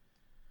me.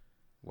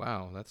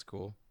 Wow, that's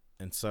cool.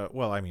 And so,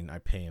 well, I mean, I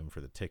pay him for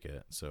the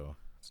ticket, so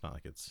it's not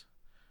like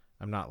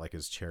I'm not like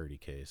his charity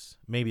case.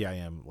 Maybe I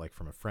am, like,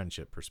 from a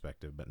friendship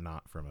perspective, but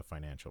not from a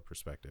financial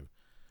perspective.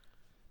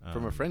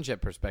 From a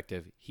friendship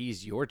perspective,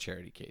 he's your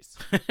charity case.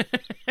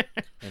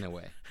 In a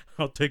way.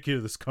 I'll take you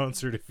to this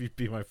concert if you'd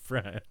be my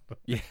friend.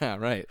 Yeah,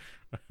 right.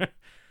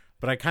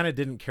 But I kind of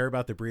didn't care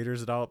about the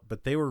Breeders at all,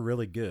 but they were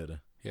really good.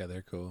 Yeah,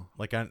 they're cool.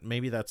 Like,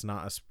 maybe that's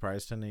not a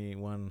surprise to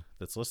anyone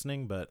that's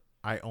listening, but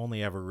I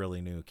only ever really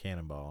knew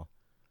Cannonball.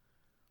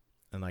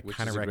 And I Which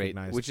kind is of a great,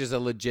 recognized... which is a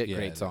legit Yeah,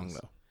 great it song, is.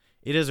 though.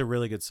 It is a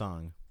really good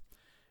song.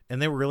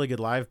 and they were really good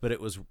live, but it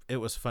was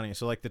funny.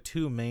 So like the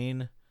two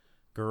main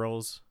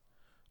girls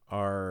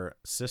are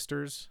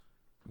sisters,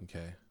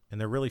 Okay.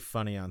 and they're really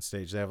funny on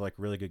stage. They have like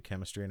really good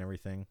chemistry and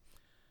everything.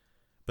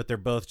 But they're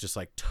both just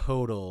like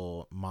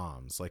total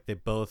moms. Like they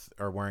both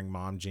are wearing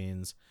mom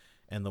jeans,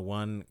 and the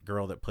one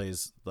girl that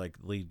plays like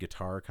lead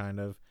guitar kind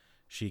of,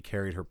 she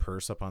carried her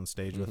purse up on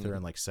stage with her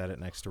and like set it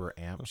next to her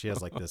amp. She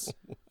has like this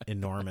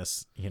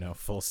enormous,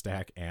 full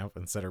stack amp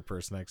and set her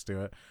purse next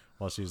to it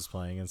while she was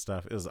playing and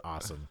stuff. It was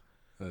awesome.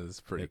 That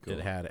is pretty cool. It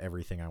had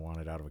everything I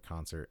wanted out of a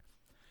concert.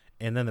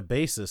 And then the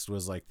bassist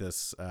was like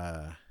this,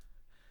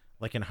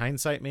 like in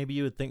hindsight, maybe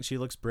you would think she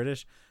looks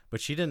British, but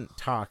she didn't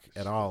talk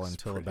at all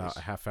until about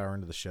a half hour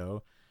into the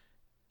show.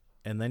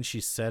 And then she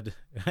said,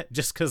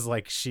 just because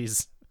like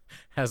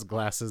has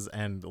glasses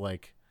and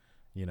like,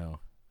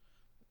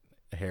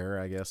 hair,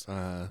 I guess.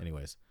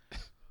 Anyways,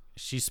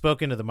 she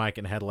spoke into the mic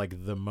and had like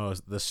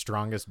the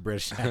strongest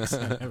British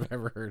accent I've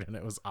ever heard, and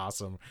it was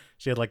awesome.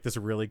 She had like this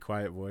really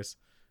quiet voice.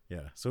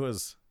 Yeah, so it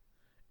was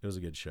a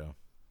good show.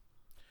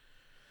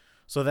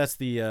 So that's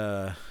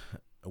the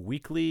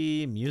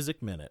weekly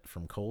music minute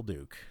from Cole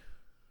Duke.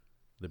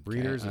 The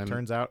Breeders, it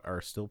turns out,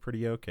 are still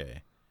pretty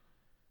okay.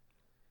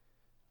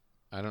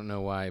 I don't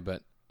know why,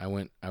 but I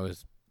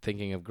was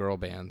thinking of girl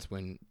bands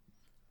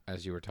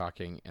as you were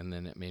talking, and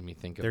then it made me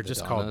think of They're the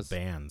just Donnas. called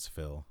bands,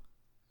 Phil.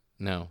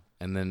 No,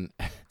 and then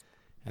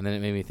it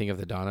made me think of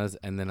the Donnas,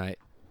 and then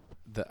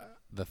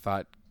the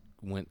thought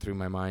went through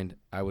my mind.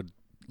 I would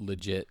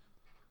legit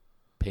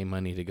pay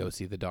money to go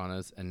see the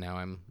Donnas, and now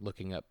I'm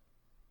looking up.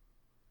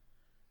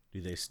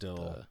 Do they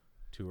still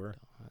tour?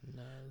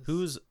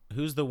 Donnas.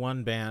 Who's the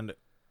one band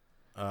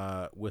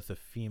with a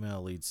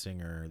female lead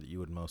singer that you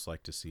would most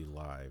like to see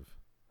live?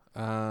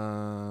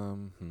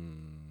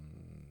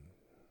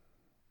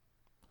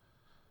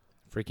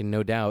 Freaking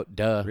No Doubt.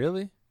 Duh.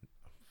 Really?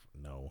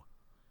 No.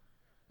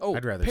 Oh,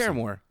 I'd rather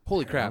Paramore.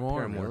 Holy crap,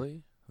 Paramore.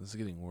 Really? This is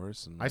getting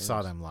worse. And I saw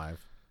worse. them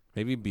live.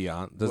 Maybe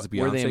Beyond. Does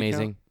Beyonce Were they count?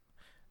 amazing?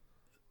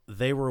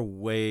 They were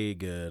way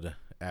good,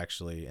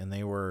 actually, and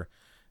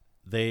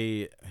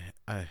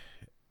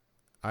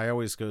I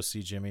always go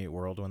see Jimmy Eat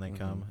World when they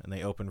come, and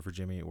they open for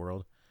Jimmy Eat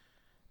World.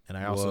 And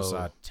I also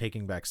saw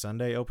Taking Back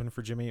Sunday open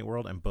for Jimmy Eat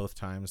World, and both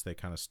times they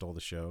kind of stole the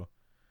show.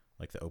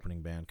 Like the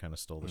opening band kind of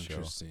stole the show.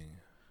 Interesting.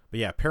 But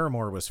yeah,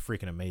 Paramore was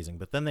freaking amazing.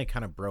 But then they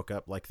kind of broke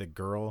up. Like the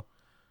girl,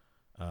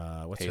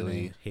 what's her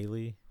name?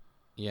 Haley?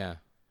 Yeah.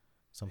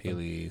 Something.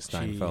 Haley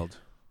Steinfeld.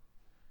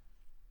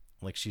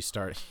 She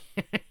started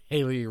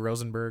Haley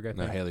Rosenberg, I think.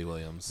 No, Haley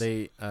Williams.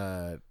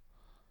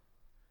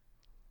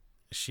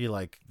 She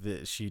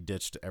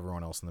ditched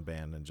everyone else in the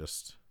band and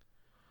just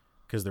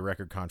because the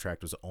record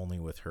contract was only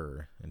with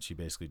her, and she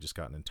basically just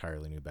got an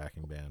entirely new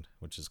backing band,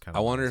 which is kind of.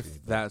 I wonder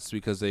if that's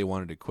because they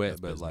wanted to quit,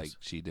 but business. like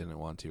she didn't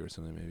want to or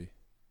something. Maybe.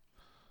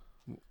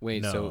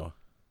 Wait, no.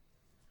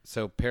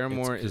 so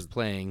Paramore is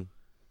playing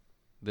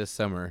this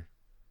summer.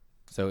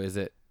 So is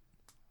it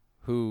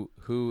who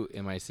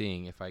am I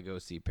seeing if I go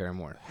see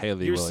Paramore?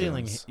 Haley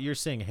Williams. You're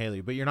seeing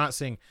Haley, but you're not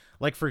seeing,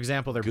 like, for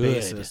example, their Good.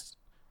 bassist,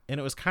 and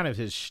it was kind of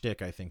his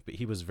shtick, I think, but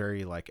he was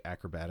very like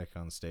acrobatic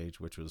on stage,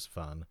 which was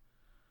fun.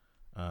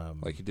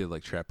 Like he did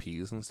like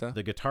trapeze and stuff.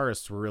 The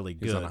guitarists were really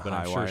He's on good, a but I'm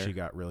high sure wire. she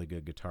got really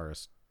good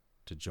guitarists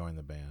to join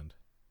the band.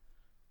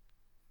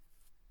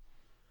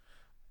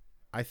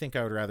 I think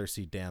I would rather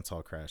see Dance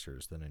Hall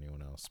Crashers than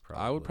anyone else.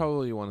 Probably. I would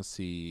probably want to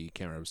see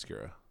Camera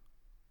Obscura.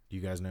 Do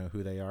you guys know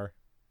who they are?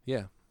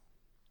 Yeah.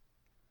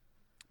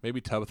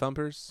 Maybe Tub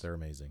Thumpers. They're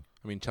amazing.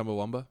 I mean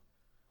Chumbawamba.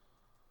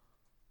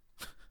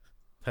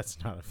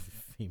 That's not a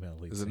female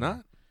lead Is singer. it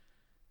not?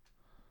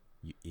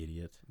 You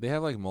idiot. They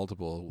have like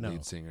multiple No.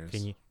 lead singers.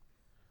 Can you?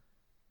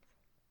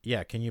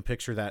 Yeah, can you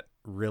picture that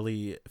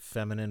really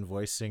feminine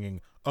voice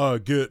singing, I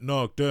get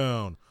knocked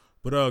down,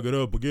 but I get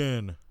up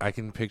again? I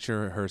can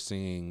picture her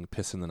singing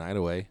 "Piss in the Night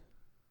Away."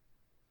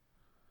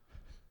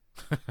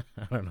 I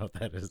don't know what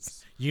that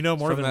is. You know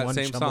more from than that one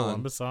same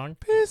Chumbawamba song?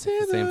 Piss in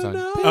the same the song.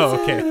 night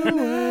Oh,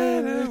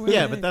 okay. away.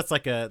 Yeah, but that's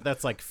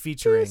like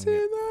featuring Piss in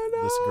the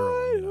this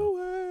girl, you night know.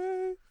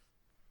 away.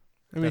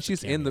 I mean, That's a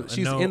she's in the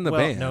cameo. in the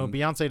band. No,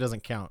 Beyonce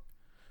doesn't count.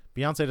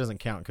 Beyonce doesn't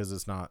count because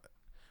it's not.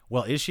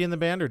 Well, is she in the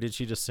band or did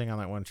she just sing on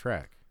that one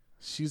track?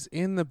 She's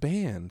in the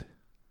band.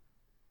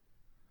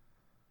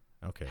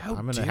 Okay, How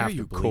I'm gonna dare have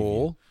you, to believe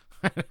Cole?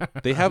 you.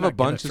 They have I'm a not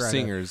gonna bunch of try to-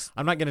 singers.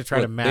 I'm not going to try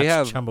Look, to match they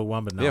have-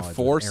 Chumbawamba knowledge. They have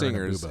 4 with Aaron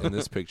singers Abubo. in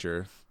this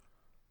picture.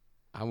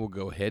 I will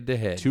go head to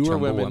head. 2 are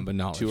women, Chumbawamba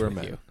knowledge 2 are with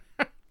men.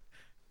 you.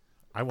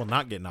 I will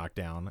not get knocked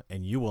down,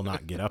 and you will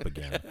not get up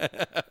again.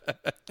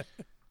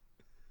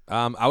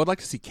 I would like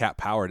to see Cat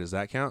Power. Does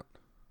that count?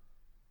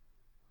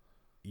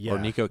 Yeah, Or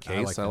Nico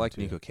Case. I them like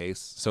too. Nico Case.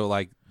 So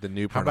like the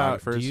new How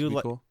about- pornographers. do you would be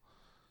li- cool.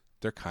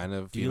 They're kind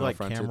of Do you female like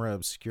fronted. Camera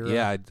Obscura?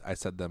 Yeah, I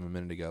said them a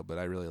minute ago, but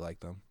I really like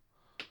them.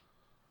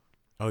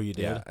 Oh, you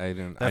did? Yeah, I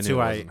didn't. That's I knew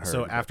who it I. wasn't her,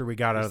 So but- after we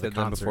got out I of the said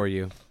them concert, before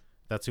you.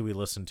 that's who we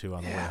listened to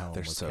on the way Yeah, home.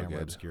 they're was so Camera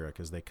good. Obscura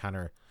because they kind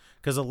of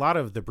because a lot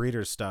of the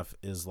Breeders stuff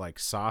is like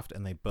soft,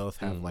 and they both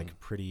have Mm. like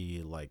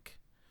pretty like,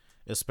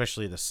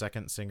 especially the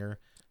second singer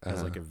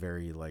has like a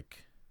very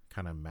like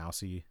kind of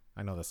mousy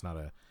I know that's not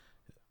a.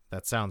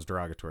 That sounds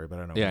derogatory, but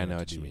I don't. Yeah, I mean it know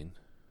to what you be, mean.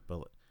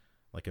 But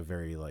like a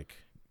very like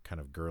kind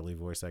of girly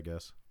voice, I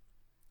guess.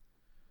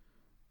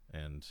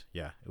 And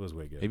yeah, it was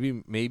way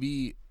good.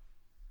 Maybe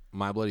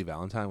My Bloody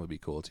Valentine would be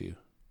cool too.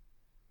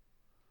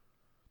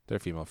 They're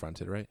female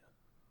fronted, right?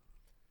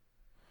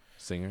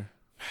 Singer.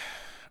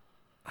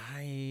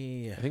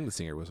 I think the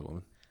singer was a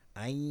woman.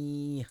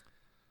 I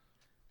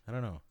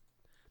don't know.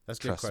 That's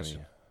a good Trust question.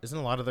 me. Isn't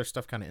a lot of their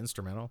stuff kind of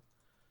instrumental?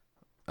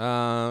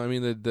 I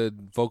mean the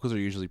vocals are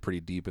usually pretty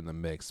deep in the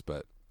mix,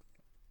 but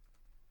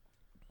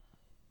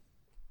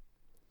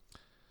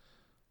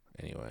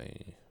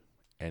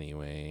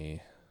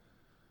anyway.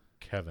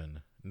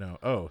 Kevin. No.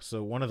 Oh,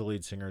 so one of the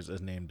lead singers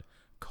is named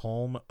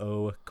Colm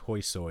O.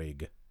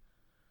 Koisoig.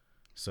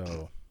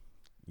 So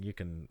you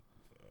can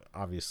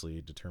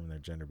obviously determine their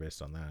gender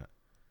based on that.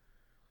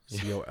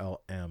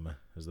 Colm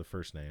is the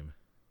first name.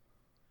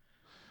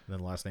 And then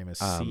the last name is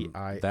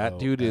CIO. That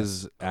dude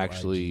is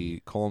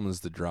actually Colm is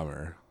the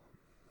drummer.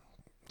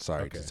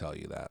 Sorry to tell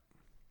you that.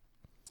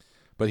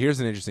 But here's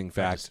an interesting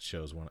fact. Just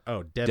shows one.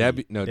 Oh,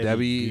 Debbie.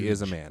 Debbie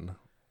is a Googe. man.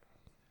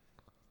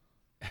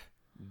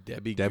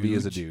 Debbie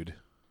is a Googe. dude.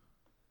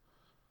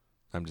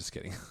 I'm just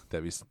kidding.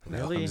 Debbie's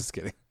Really? I'm just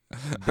kidding.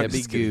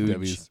 Debbie Googe.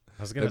 Debbie's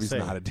I was gonna say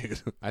not a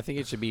dude. I think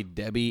it should be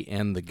Debbie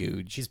and the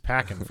Googe. she's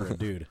packing for a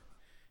dude.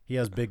 He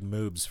has big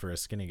moobs for a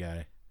skinny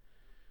guy.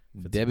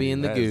 Debbie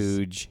and the that is-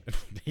 Googe.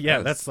 Yeah,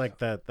 Yes. that's like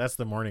that. That's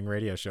the morning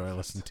radio show I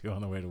listen to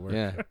on the way to work.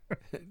 Yeah.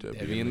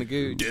 Debbie and the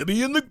Googe.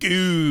 Debbie and the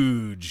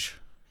Googe.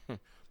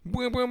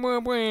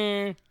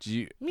 Do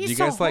you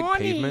guys like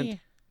Pavement?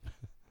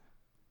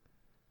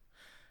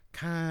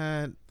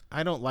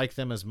 I don't like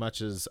them as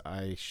much as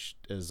I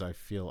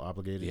feel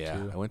obligated Yeah,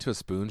 to. I went to a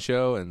Spoon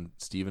show and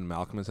Stephen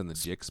Malcolmus and the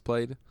Jicks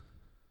played.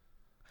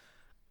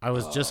 I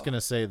was just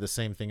gonna say the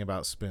same thing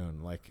about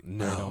Spoon. Like,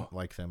 No. I don't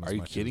like them. As Are you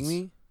much kidding as,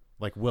 me?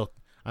 Like Wilco.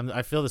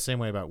 I feel the same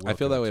way about Wilco. I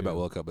feel that way too. about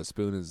Wilco, but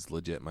Spoon is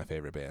legit my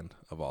favorite band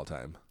of all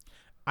time.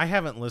 I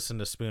haven't listened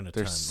to Spoon a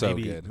They're ton. so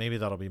maybe, good. Maybe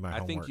that'll be my I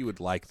homework. think you would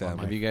like them.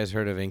 Have you guys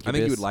heard of Incubus? I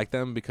think you would like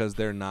them because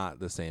they're not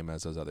the same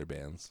as those other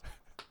bands.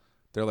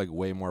 They're like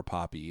way more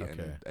poppy and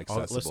Okay,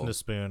 accessible. I'll listen to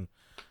Spoon.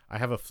 I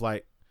have a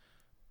flight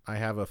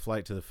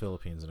to the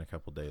Philippines in a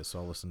couple days, so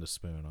I'll listen to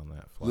Spoon on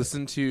that flight.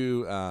 Listen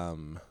to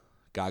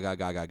Gaga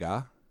Gaga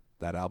Gaga.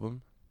 That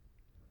album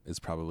is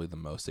probably the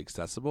most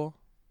accessible.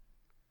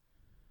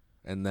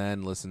 And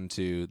then listen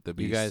to the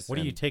Beast. guys- What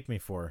do you take me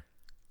for?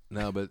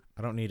 No, but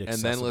I don't need and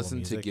accessible then listen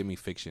music. to Gimme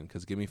Fiction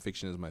because Gimme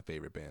Fiction is my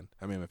favorite band.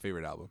 I mean, my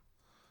favorite album.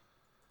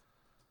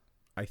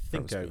 I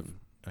think from Spoon.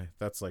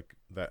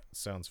 that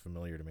sounds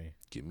familiar to me.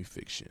 Gimme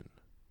Fiction.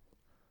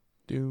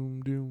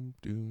 Doom doom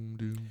doom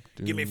doom.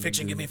 Give me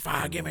fiction, give me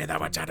fire, doom, give me that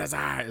doom, which I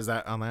desire. Is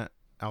that on that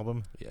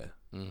album? Yeah.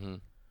 Mm-hmm.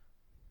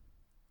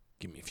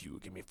 Give me fuel,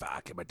 give me fire,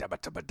 give me da ba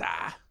da ba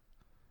da.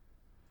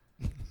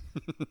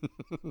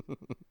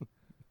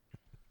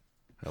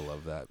 I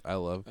love that. I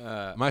love.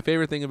 My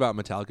favorite thing about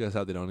Metallica is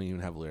how they don't even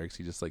have lyrics.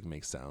 He just like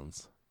makes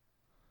sounds.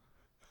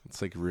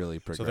 It's like really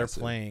progressive. So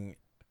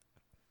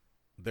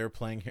they're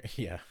playing here.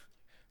 Yeah,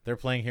 they're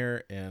playing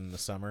here in the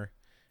summer,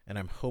 and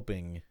I'm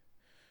hoping.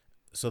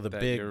 So the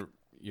that big.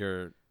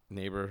 your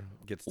neighbor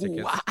gets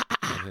tickets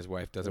and his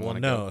wife doesn't Well, want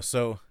to no. go.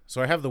 So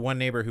I have the one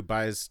neighbor who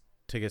buys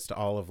tickets to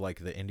all of like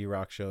the indie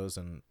rock shows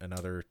and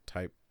other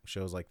type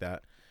shows like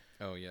that.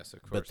 Oh yes,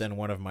 of course. But then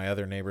one of my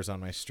other neighbors on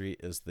my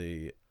street is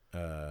the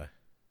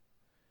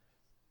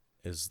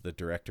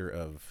director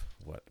of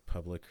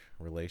public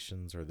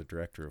relations or the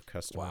director of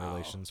customer Wow.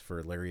 relations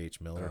for Larry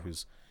H. Miller, Oh.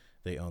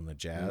 they own the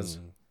Jazz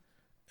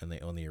and they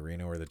own the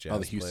arena where the Jazz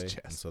the Houston play,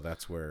 Jazz. and so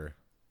that's where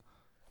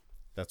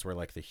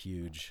like the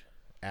huge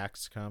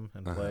acts come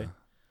and play.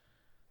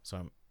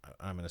 So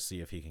I'm gonna see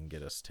if he can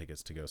get us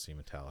tickets to go see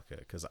Metallica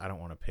because I don't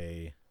want to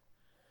pay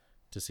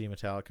to see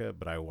Metallica,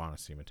 but I want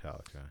to see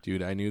Metallica.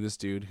 Dude, I knew this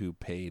dude who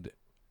paid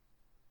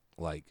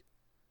like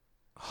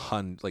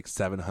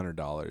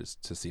 $700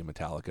 to see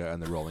Metallica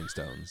and the Rolling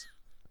Stones.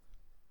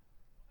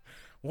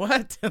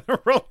 What? The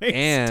Rolling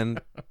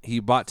And he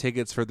bought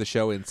tickets for the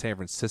show in San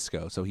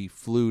Francisco, so he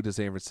flew to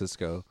San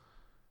Francisco.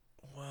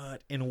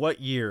 What? In what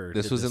year?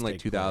 This did was in like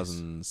take place?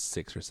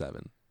 2006 or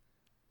 7.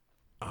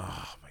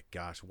 Oh my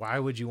gosh! Why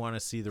would you want to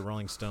see the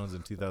Rolling Stones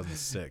in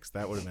 2006?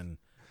 That would have been.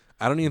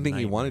 I don't even think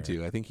he wanted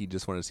Nightmare. to. I think he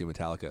just wanted to see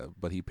Metallica,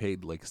 but he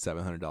paid like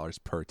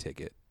 $700 per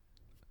ticket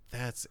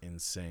That's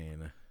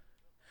insane.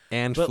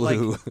 and But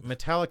flew. like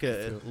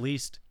Metallica, at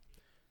least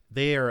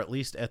they are at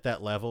least at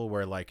that level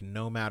where like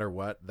no matter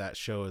what, that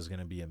show is going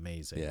to be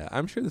amazing. Yeah,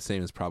 I'm sure the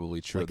same is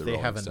probably true Like of the they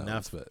Rolling have Stones,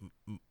 enough. but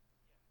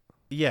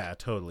Yeah,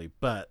 totally.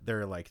 But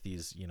they're like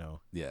these,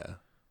 yeah.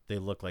 they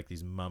look like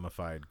these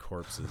mummified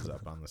corpses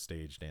up on the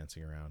stage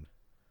dancing around.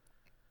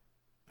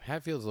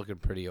 Hatfield's looking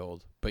pretty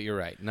old, but you're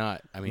right.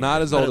 Not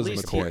Not as But old at as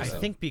least McCoy. I though.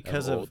 think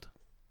because of old.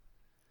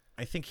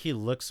 I think he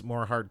looks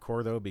more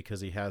hardcore though because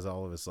he has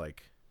all of his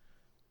like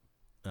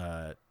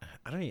I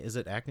don't know, is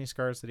it acne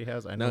scars that he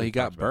has? I know No, he we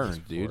got talked about this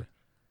burned, dude. before.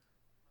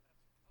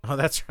 Oh,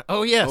 that's right.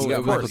 Oh yes, he of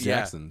got course. Michael yeah,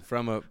 Jackson.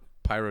 from a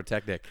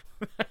pyrotechnic.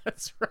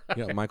 That's right.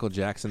 You got Michael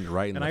Jackson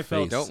right in And the I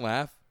felt- face. Don't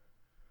laugh.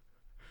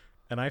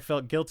 And I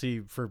felt guilty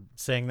for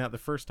saying that the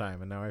first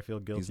time, and now I feel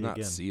guilty He's not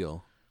again.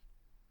 Seal.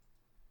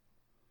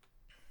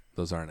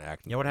 Those aren't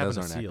acting. Yeah, what happened Those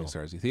to aren't acting Seal?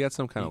 stars. He had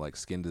some kind of He- like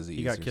skin disease.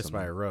 He got or kissed by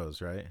a something.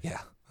 rose, right? Yeah,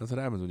 that's what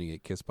happens when you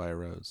get kissed by a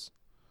rose.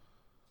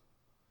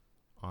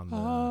 On the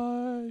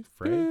I've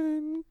fray?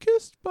 been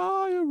kissed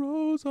by a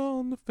rose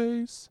on the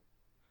face.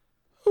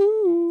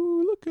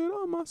 Ooh, look at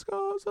all my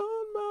scars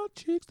on my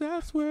cheeks.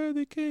 That's where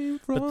they came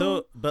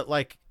from. but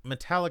like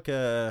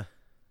Metallica,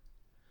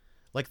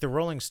 like the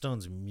Rolling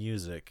Stones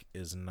music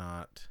is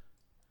not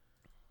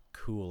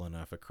cool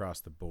enough across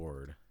the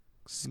board.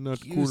 Not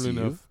Excuse cool you.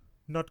 enough.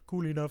 Not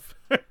cool enough.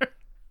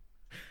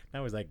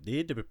 Now he's like,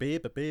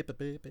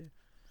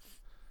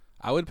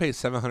 I would pay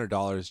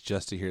 $700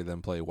 just to hear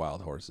them play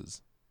Wild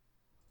Horses.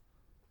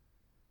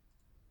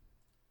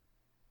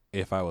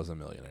 If I was a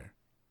millionaire.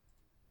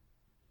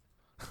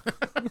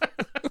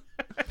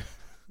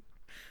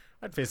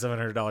 I'd pay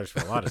 $700 for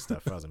a lot of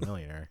stuff if I was a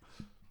millionaire.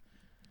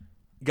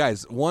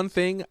 Guys, one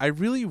thing I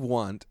really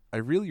want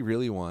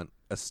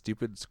a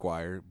stupid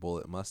Squire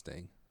Bullet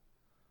Mustang.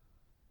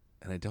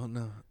 And I don't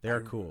know. They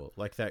are cool.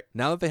 Like that.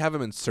 Now that they have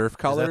them in surf Is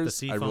that colors, the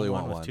Seafoam I really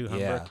one want with one. two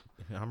Yeah.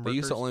 They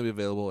used to Humbuckers? only be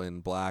available in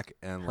black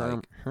and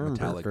like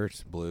metallic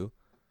Humbuckers. blue.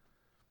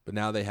 But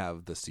now they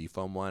have the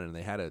Seafoam one, and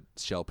they had a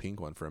shell pink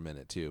one for a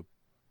minute too.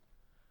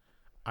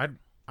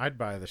 I'd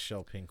buy the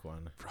shell pink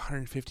one. For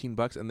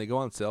 $115, and they go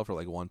on sale for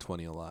like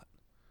 $120 a lot.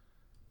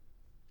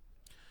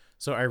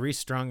 So I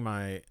restrung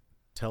my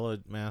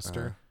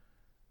Telemaster Uh-huh.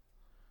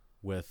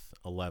 with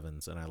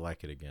 11s, and I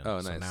like it again.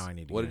 Oh, so nice. Now I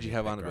need to What get did a you new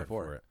have on pick it guard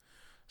before? for it.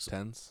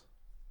 10s?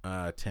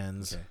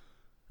 10s, Okay.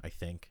 I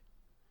think.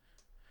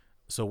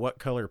 So what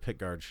color pick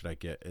guard should I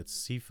get? It's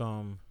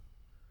seafoam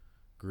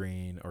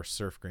green or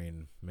surf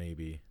green,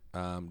 maybe,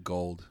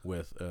 Gold.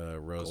 with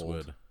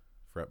rosewood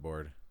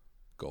fretboard.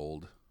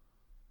 Gold.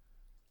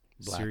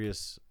 Black.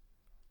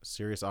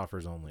 Serious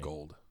offers only.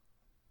 Gold.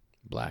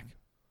 Black.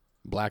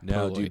 Black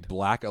No, Polaroid. dude,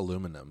 black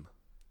aluminum.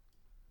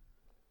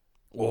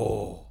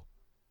 Oh.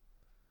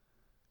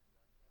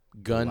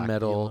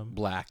 Gunmetal aluminum?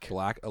 black.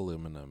 Black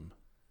aluminum.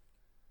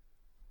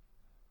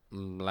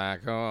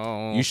 Black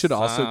on You should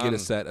also get a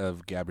sun. set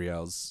of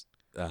Gabrielle's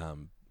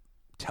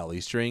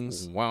telly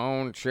strings.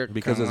 Won't you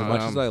Because as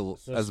much as come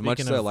as much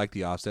as speaking I of- like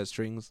the offset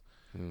strings,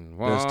 and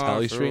those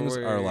telly wash strings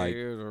are away like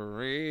the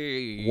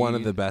rain? one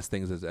of the best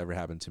things that's ever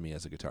happened to me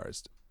as a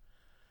guitarist.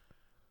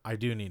 I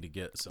do need to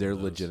get some. They're of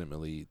those.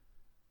 legitimately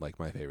like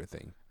my favorite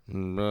thing.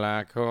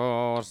 Black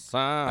horse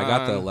sun. I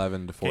got the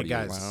 11 to 40.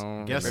 guys,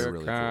 Won't guess- you They're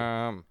really cool.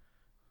 come?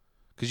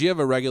 Because you have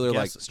a regular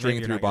like Guess maybe string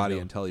you're through not gonna body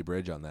do and telly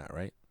bridge on that,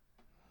 right?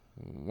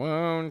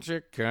 Won't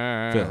you come?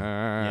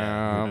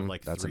 Yeah, we have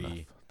like That's 3 enough.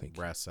 Thank you.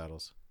 brass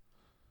saddles.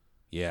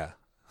 Yeah.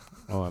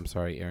 Oh, I'm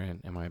sorry,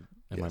 Aaron. Am I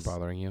Yes.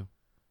 bothering you?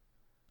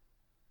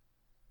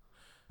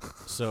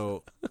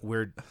 So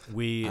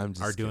we I'm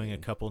just are doing kidding.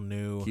 a couple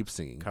new Keep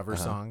singing. cover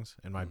Uh-huh. songs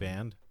in my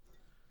band.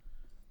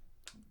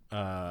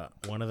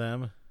 One of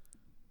them,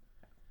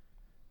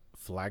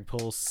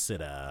 Flagpole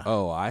Sitta.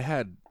 Oh, I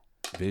had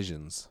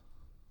visions.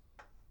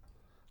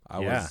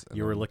 You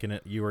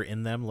were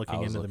in them I looking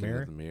was into the looking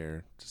mirror. at the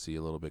mirror to see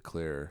a little bit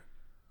clearer.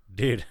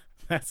 Dude,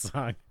 that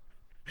song,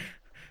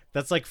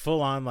 that's like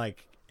full on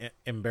like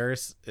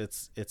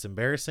it's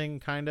embarrassing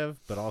kind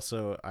of, but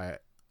also I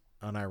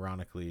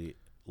unironically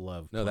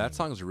love No, that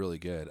playing. song's really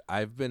good.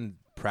 I've been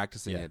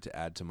practicing Yeah. it to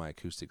add to my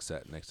acoustic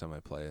set next time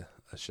I play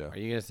a show. Are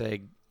you gonna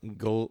say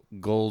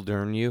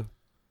Goldern you?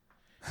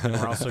 And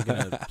we're also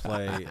gonna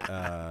play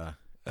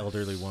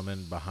Elderly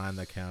Woman Behind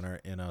the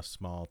Counter in a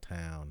Small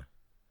Town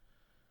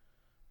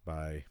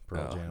by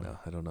Pearl Oh, Jam. no,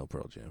 I don't know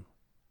Pearl Jam.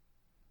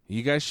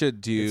 You guys should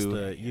It's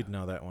do. you'd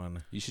know that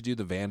one. You should do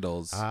the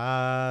Vandals.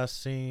 I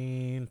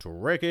seem to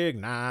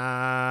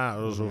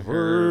recognize a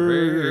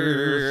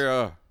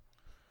face.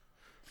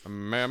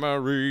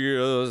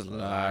 Memories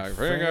like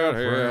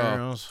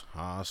fingernails.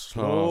 I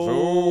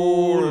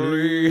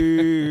slowly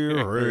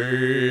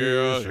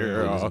erase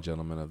Ladies and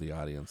gentlemen of the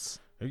audience,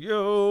 you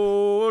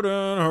wouldn't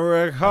I apologize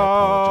for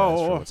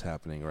recall what's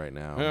happening right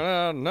now.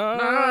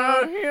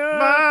 my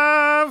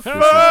This is the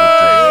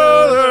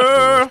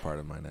father. worst part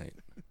of my night.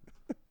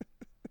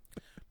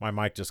 My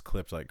mic just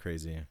clipped like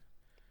crazy.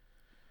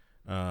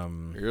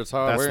 It's That's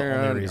the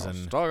only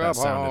reason that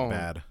sounded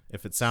bad.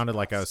 If it sounded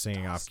like I was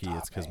singing off key,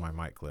 it's because my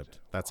mic clipped.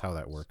 That's how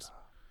that works.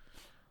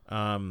 That's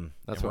and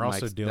what we're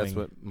also mics, doing. That's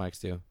what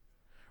mics do.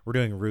 We're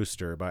doing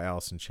 "Rooster" by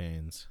Alice in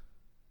Chains.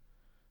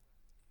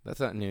 That's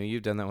not new.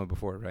 You've done that one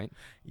before, right?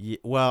 Yeah,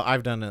 well,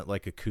 I've done it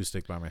like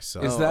acoustic by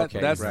myself. Is Oh, that okay,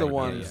 that's right, the yeah,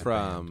 one yeah.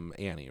 from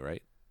Annie,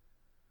 right?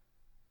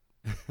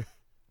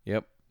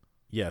 Yep.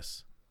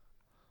 Yes.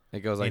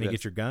 It goes like Can you this.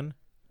 get your gun?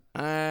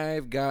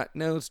 I've got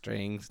no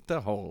strings to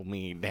hold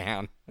me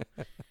down.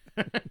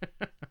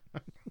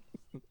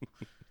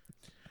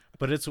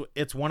 But it's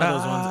one of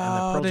those ones, and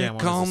the Pearl Jam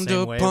one is the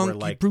same way. Where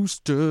like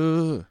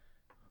Brewster.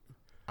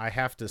 I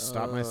have to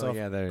stop Oh, myself.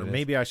 yeah, there or it is.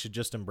 maybe I should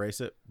just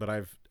embrace it. But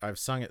I've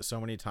sung it so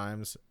many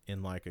times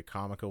in like a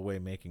comical way,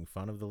 making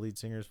fun of the lead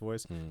singer's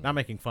voice. Not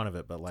making fun of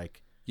it, but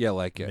like Yeah,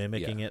 like it.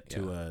 mimicking Yeah, it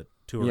yeah.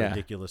 to a Yeah.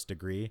 ridiculous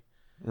degree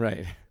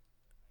Right.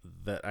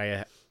 that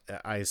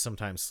I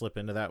sometimes slip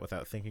into that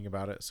without thinking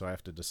about it. So I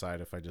have to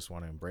decide if I just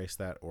want to embrace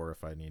that or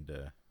if I need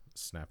to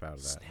snap out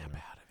of that. Snap you know?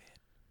 out of it.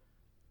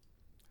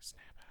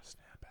 Snap out.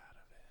 Snap out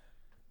of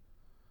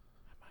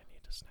it. I might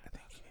need to snap. I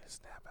think you need to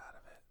snap out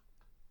of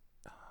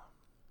it.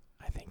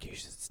 I think you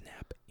should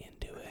snap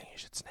into I it. think you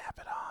should snap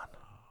it on.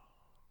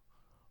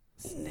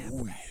 Snap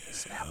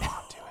Snap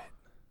onto it.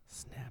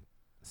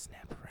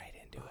 Snap right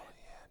into Oh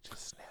yeah,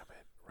 just snap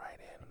it right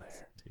in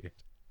there. Dude.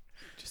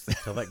 Just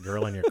Tell that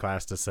girl in your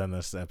class to send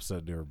this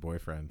episode to her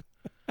boyfriend.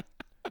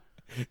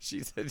 she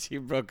said she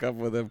broke up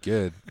with him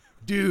Good.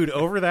 Dude,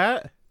 over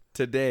that?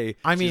 today.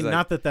 I She's mean, like-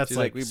 not that that's she's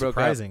like we broke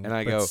up, surprising, and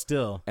I but go,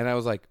 still. and I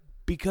was like,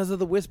 because of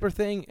the whisper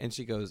thing, and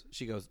she goes,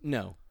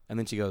 no, and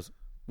then she goes,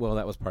 well,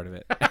 that was part of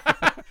it.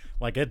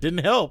 Like, it didn't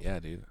help. Yeah,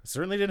 dude.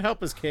 Certainly didn't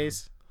help his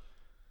case.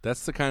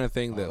 That's the kind of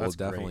thing Oh, that will that's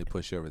definitely great.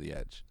 push you over the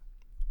edge.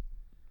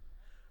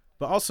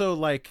 But also,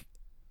 like,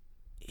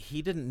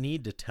 he didn't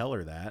need to tell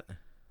her that.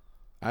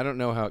 I don't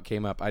know how it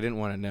came up. I didn't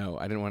want to know.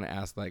 I didn't want to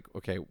ask, like,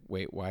 okay,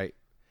 wait, why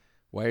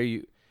are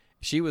you?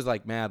 She was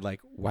like mad, like,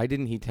 why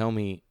didn't he tell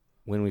me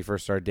when we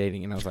first started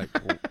dating? And I was like,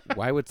 well,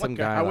 why would some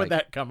guy How like, would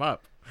that come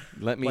up?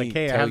 let me Like,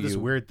 hey, tell I have you? this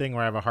weird thing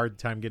where I have a hard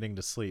time getting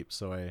to sleep,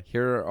 so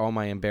Here are all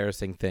my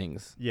embarrassing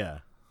things. yeah.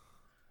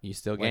 You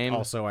still Like, game?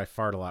 also, I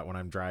fart a lot when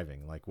I'm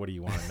driving. Like, what do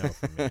you want to know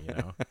from me, you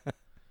know?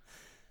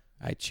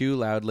 I chew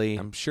loudly.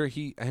 I'm sure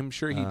he Um,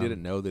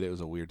 didn't know that it was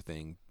a weird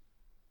thing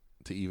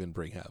to even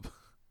bring up.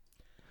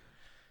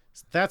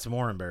 That's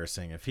more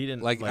embarrassing. If he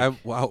didn't, Like,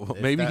 like, wow,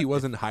 if maybe that- he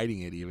wasn't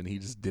hiding it even. He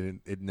just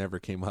didn't. It never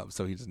came up,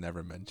 so he just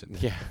never mentioned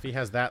it. Yeah. if he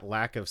has that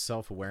lack of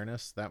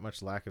self-awareness, that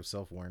much lack of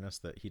self-awareness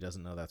that he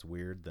doesn't know that's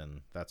weird,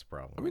 then that's a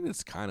problem. I mean,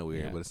 it's kind of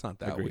weird, Yeah, but it's not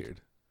that agreed.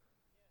 weird.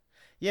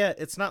 Yeah,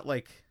 it's not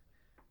like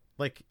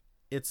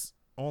it's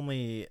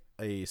only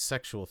a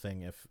sexual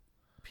thing if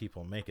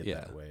people make it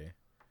that Yeah. way.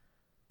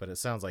 But it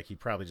sounds like he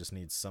probably just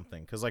needs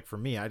something. Because, like, for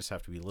me, I just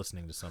have to be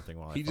listening to something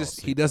while I He fall just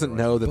asleep, doesn't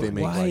otherwise know I'm that they bored.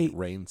 make Why- like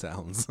rain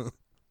sounds.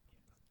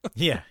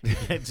 Yeah,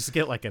 just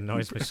get like a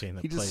noise machine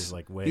that He plays just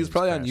like waves. he was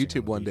probably on crashing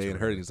YouTube the one beach day or and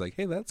heard it. whatever. He's like,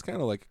 "Hey, that's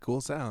kind of like a cool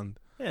sound.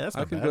 Yeah, that's I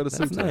not could bad. go to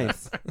sleep That's to that."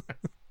 nice.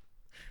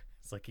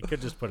 It's like he could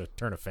just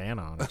turn a fan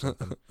on or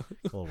something. A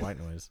little white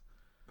noise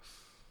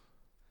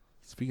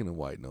Speaking of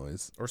white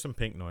noise, or some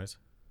pink noise.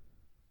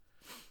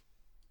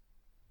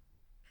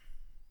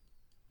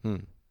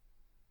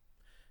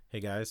 Hey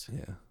guys,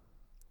 yeah,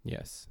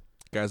 Yes.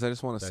 guys, I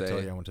just want to did I tell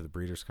say you I went to the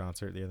Breeders'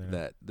 concert the other night?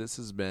 that this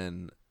has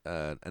been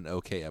an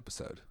okay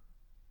episode.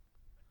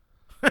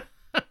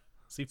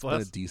 C It's been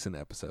plus. a decent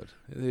episode.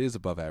 It is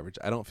above average.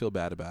 I don't feel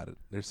bad about it.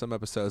 There's some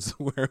episodes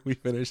where we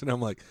finish and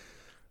I'm like,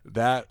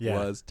 that Yeah.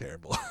 was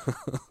terrible.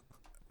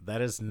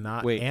 That is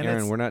not. Wait, and Aaron,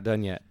 it's, we're not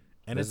done yet.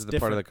 and This it's is the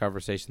part of the different.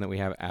 conversation that we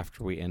have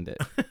after we end it.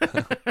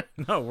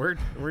 No, we're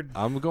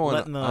I'm going.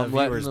 Letting the I'm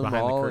letting viewers them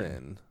behind the all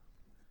curtain.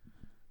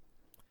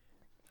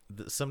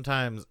 in.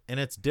 sometimes, and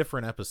it's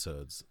different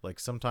episodes. Like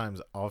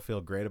sometimes I'll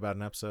feel great about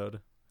an episode,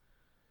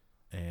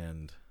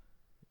 and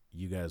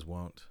you guys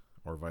won't,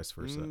 or vice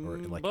versa, or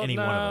like But any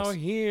one now of us.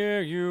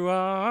 here you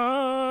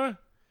are,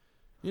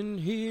 and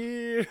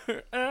here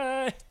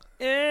I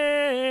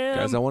am.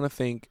 Guys, I want to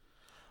thank.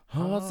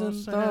 Hearts and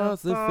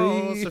thoughts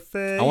that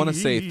fade. I want to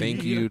say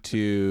thank you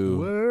to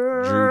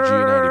Drew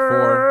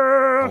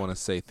G94. I want to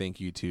say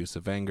thank you to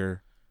Savenger.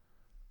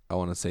 I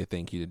want to say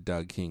thank you to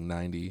Doug King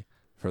 90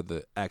 for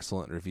the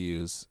excellent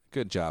reviews.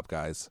 Good job,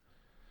 guys.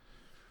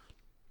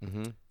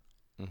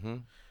 Mm-hmm. Mm-hmm.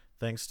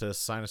 Thanks to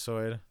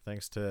Sinusoid.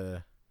 Thanks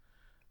to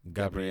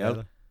Gabrielle.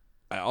 Gabrielle.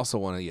 I also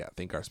want to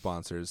thank our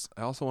sponsors.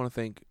 I also want to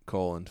thank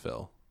Cole and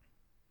Phil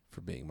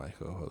for being my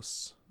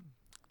co-hosts.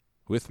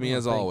 With me Oh,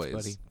 as thanks, always,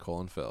 buddy.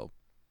 Cole and Phil.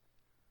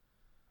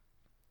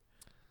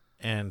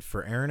 And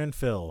for Aaron and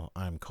Phil,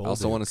 I'm Cole. I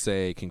also Duke. want to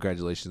say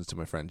congratulations to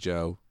my friend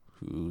Joe,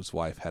 whose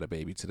wife had a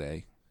baby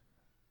today.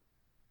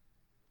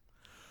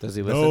 Does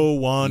he listen? No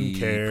one He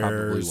cares.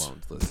 probably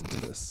won't listen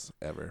to this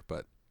ever,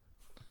 but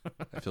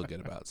I feel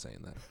good about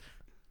saying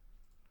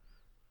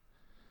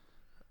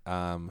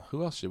that.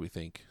 Who else should we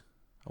think?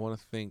 I want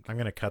to think. I'm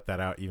gonna cut that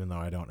out, even though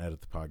I don't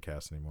edit the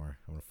podcast anymore.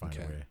 I'm gonna find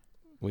Okay.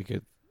 a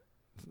way.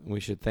 We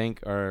should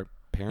thank our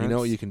parents. You know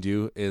what you can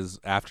do is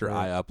after for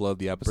I upload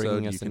the episode,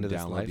 bringing you us can into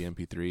this download life. the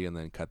MP3 and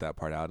then cut that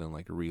part out and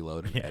like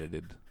reload an Yeah.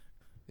 edited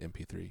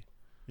MP3.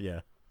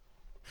 Yeah.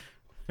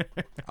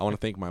 I want to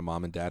thank my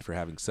mom and dad for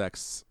having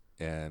sex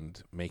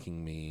and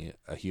making me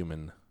a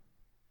human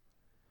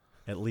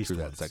At least through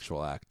that once.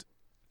 sexual act.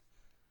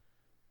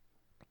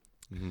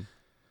 Mhm.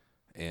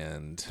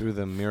 And Through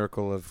the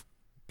miracle of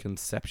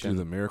conception. through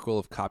the miracle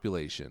of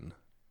copulation,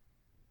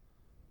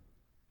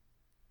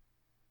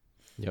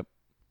 Yep.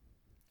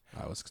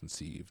 I was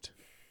conceived.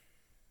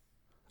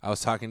 I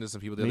was talking to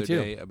some people the Me other too.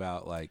 day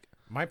about like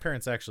My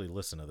parents actually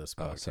listen to this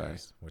Oh, podcast, sorry.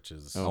 which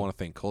is I want to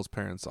thank Cole's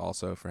parents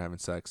also for having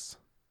sex.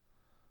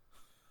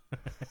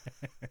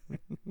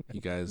 You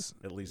guys,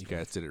 At least you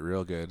guys did it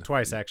real good.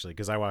 twice actually,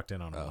 because I walked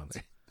in on it Oh. once.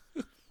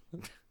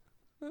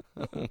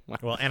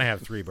 Well, and I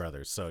have 3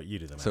 brothers, so you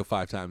do the math. So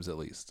 5 times at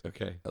least.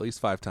 Okay. At least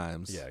 5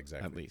 times. yeah,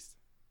 exactly. At least.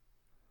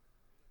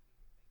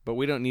 But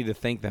we don't need to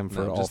thank them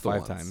for No, all just the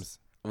 5 once. times.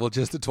 Well,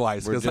 just the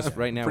twice. We're 'cause just I'm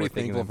right now pretty we're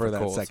thanking thankful them for that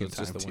Cole, so second it's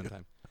just time the one too.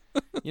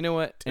 time. You know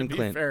what? And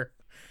Clint,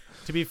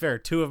 To be fair,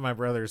 2 of my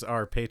brothers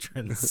are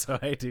patrons, so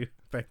I do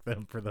thank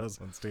them for those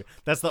ones too.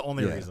 That's the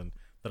only Yeah. reason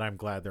that I'm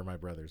glad they're my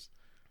brothers.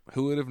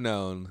 Who would have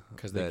known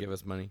because they that give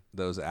us money.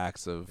 those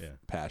acts of Yeah.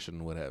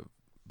 passion would have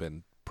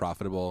been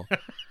profitable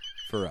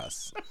for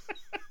us?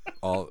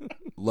 All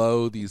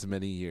these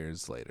many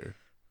years later.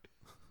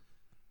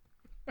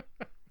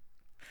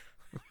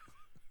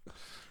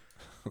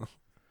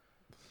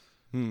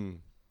 Hmm.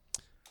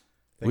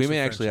 We Thanks may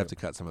for actually have to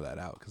friendship. cut some of that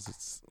out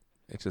because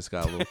it just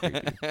got a little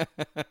creepy.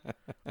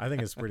 I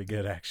think it's pretty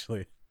good,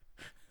 actually.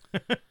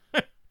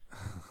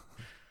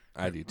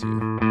 I do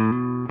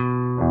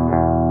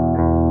too.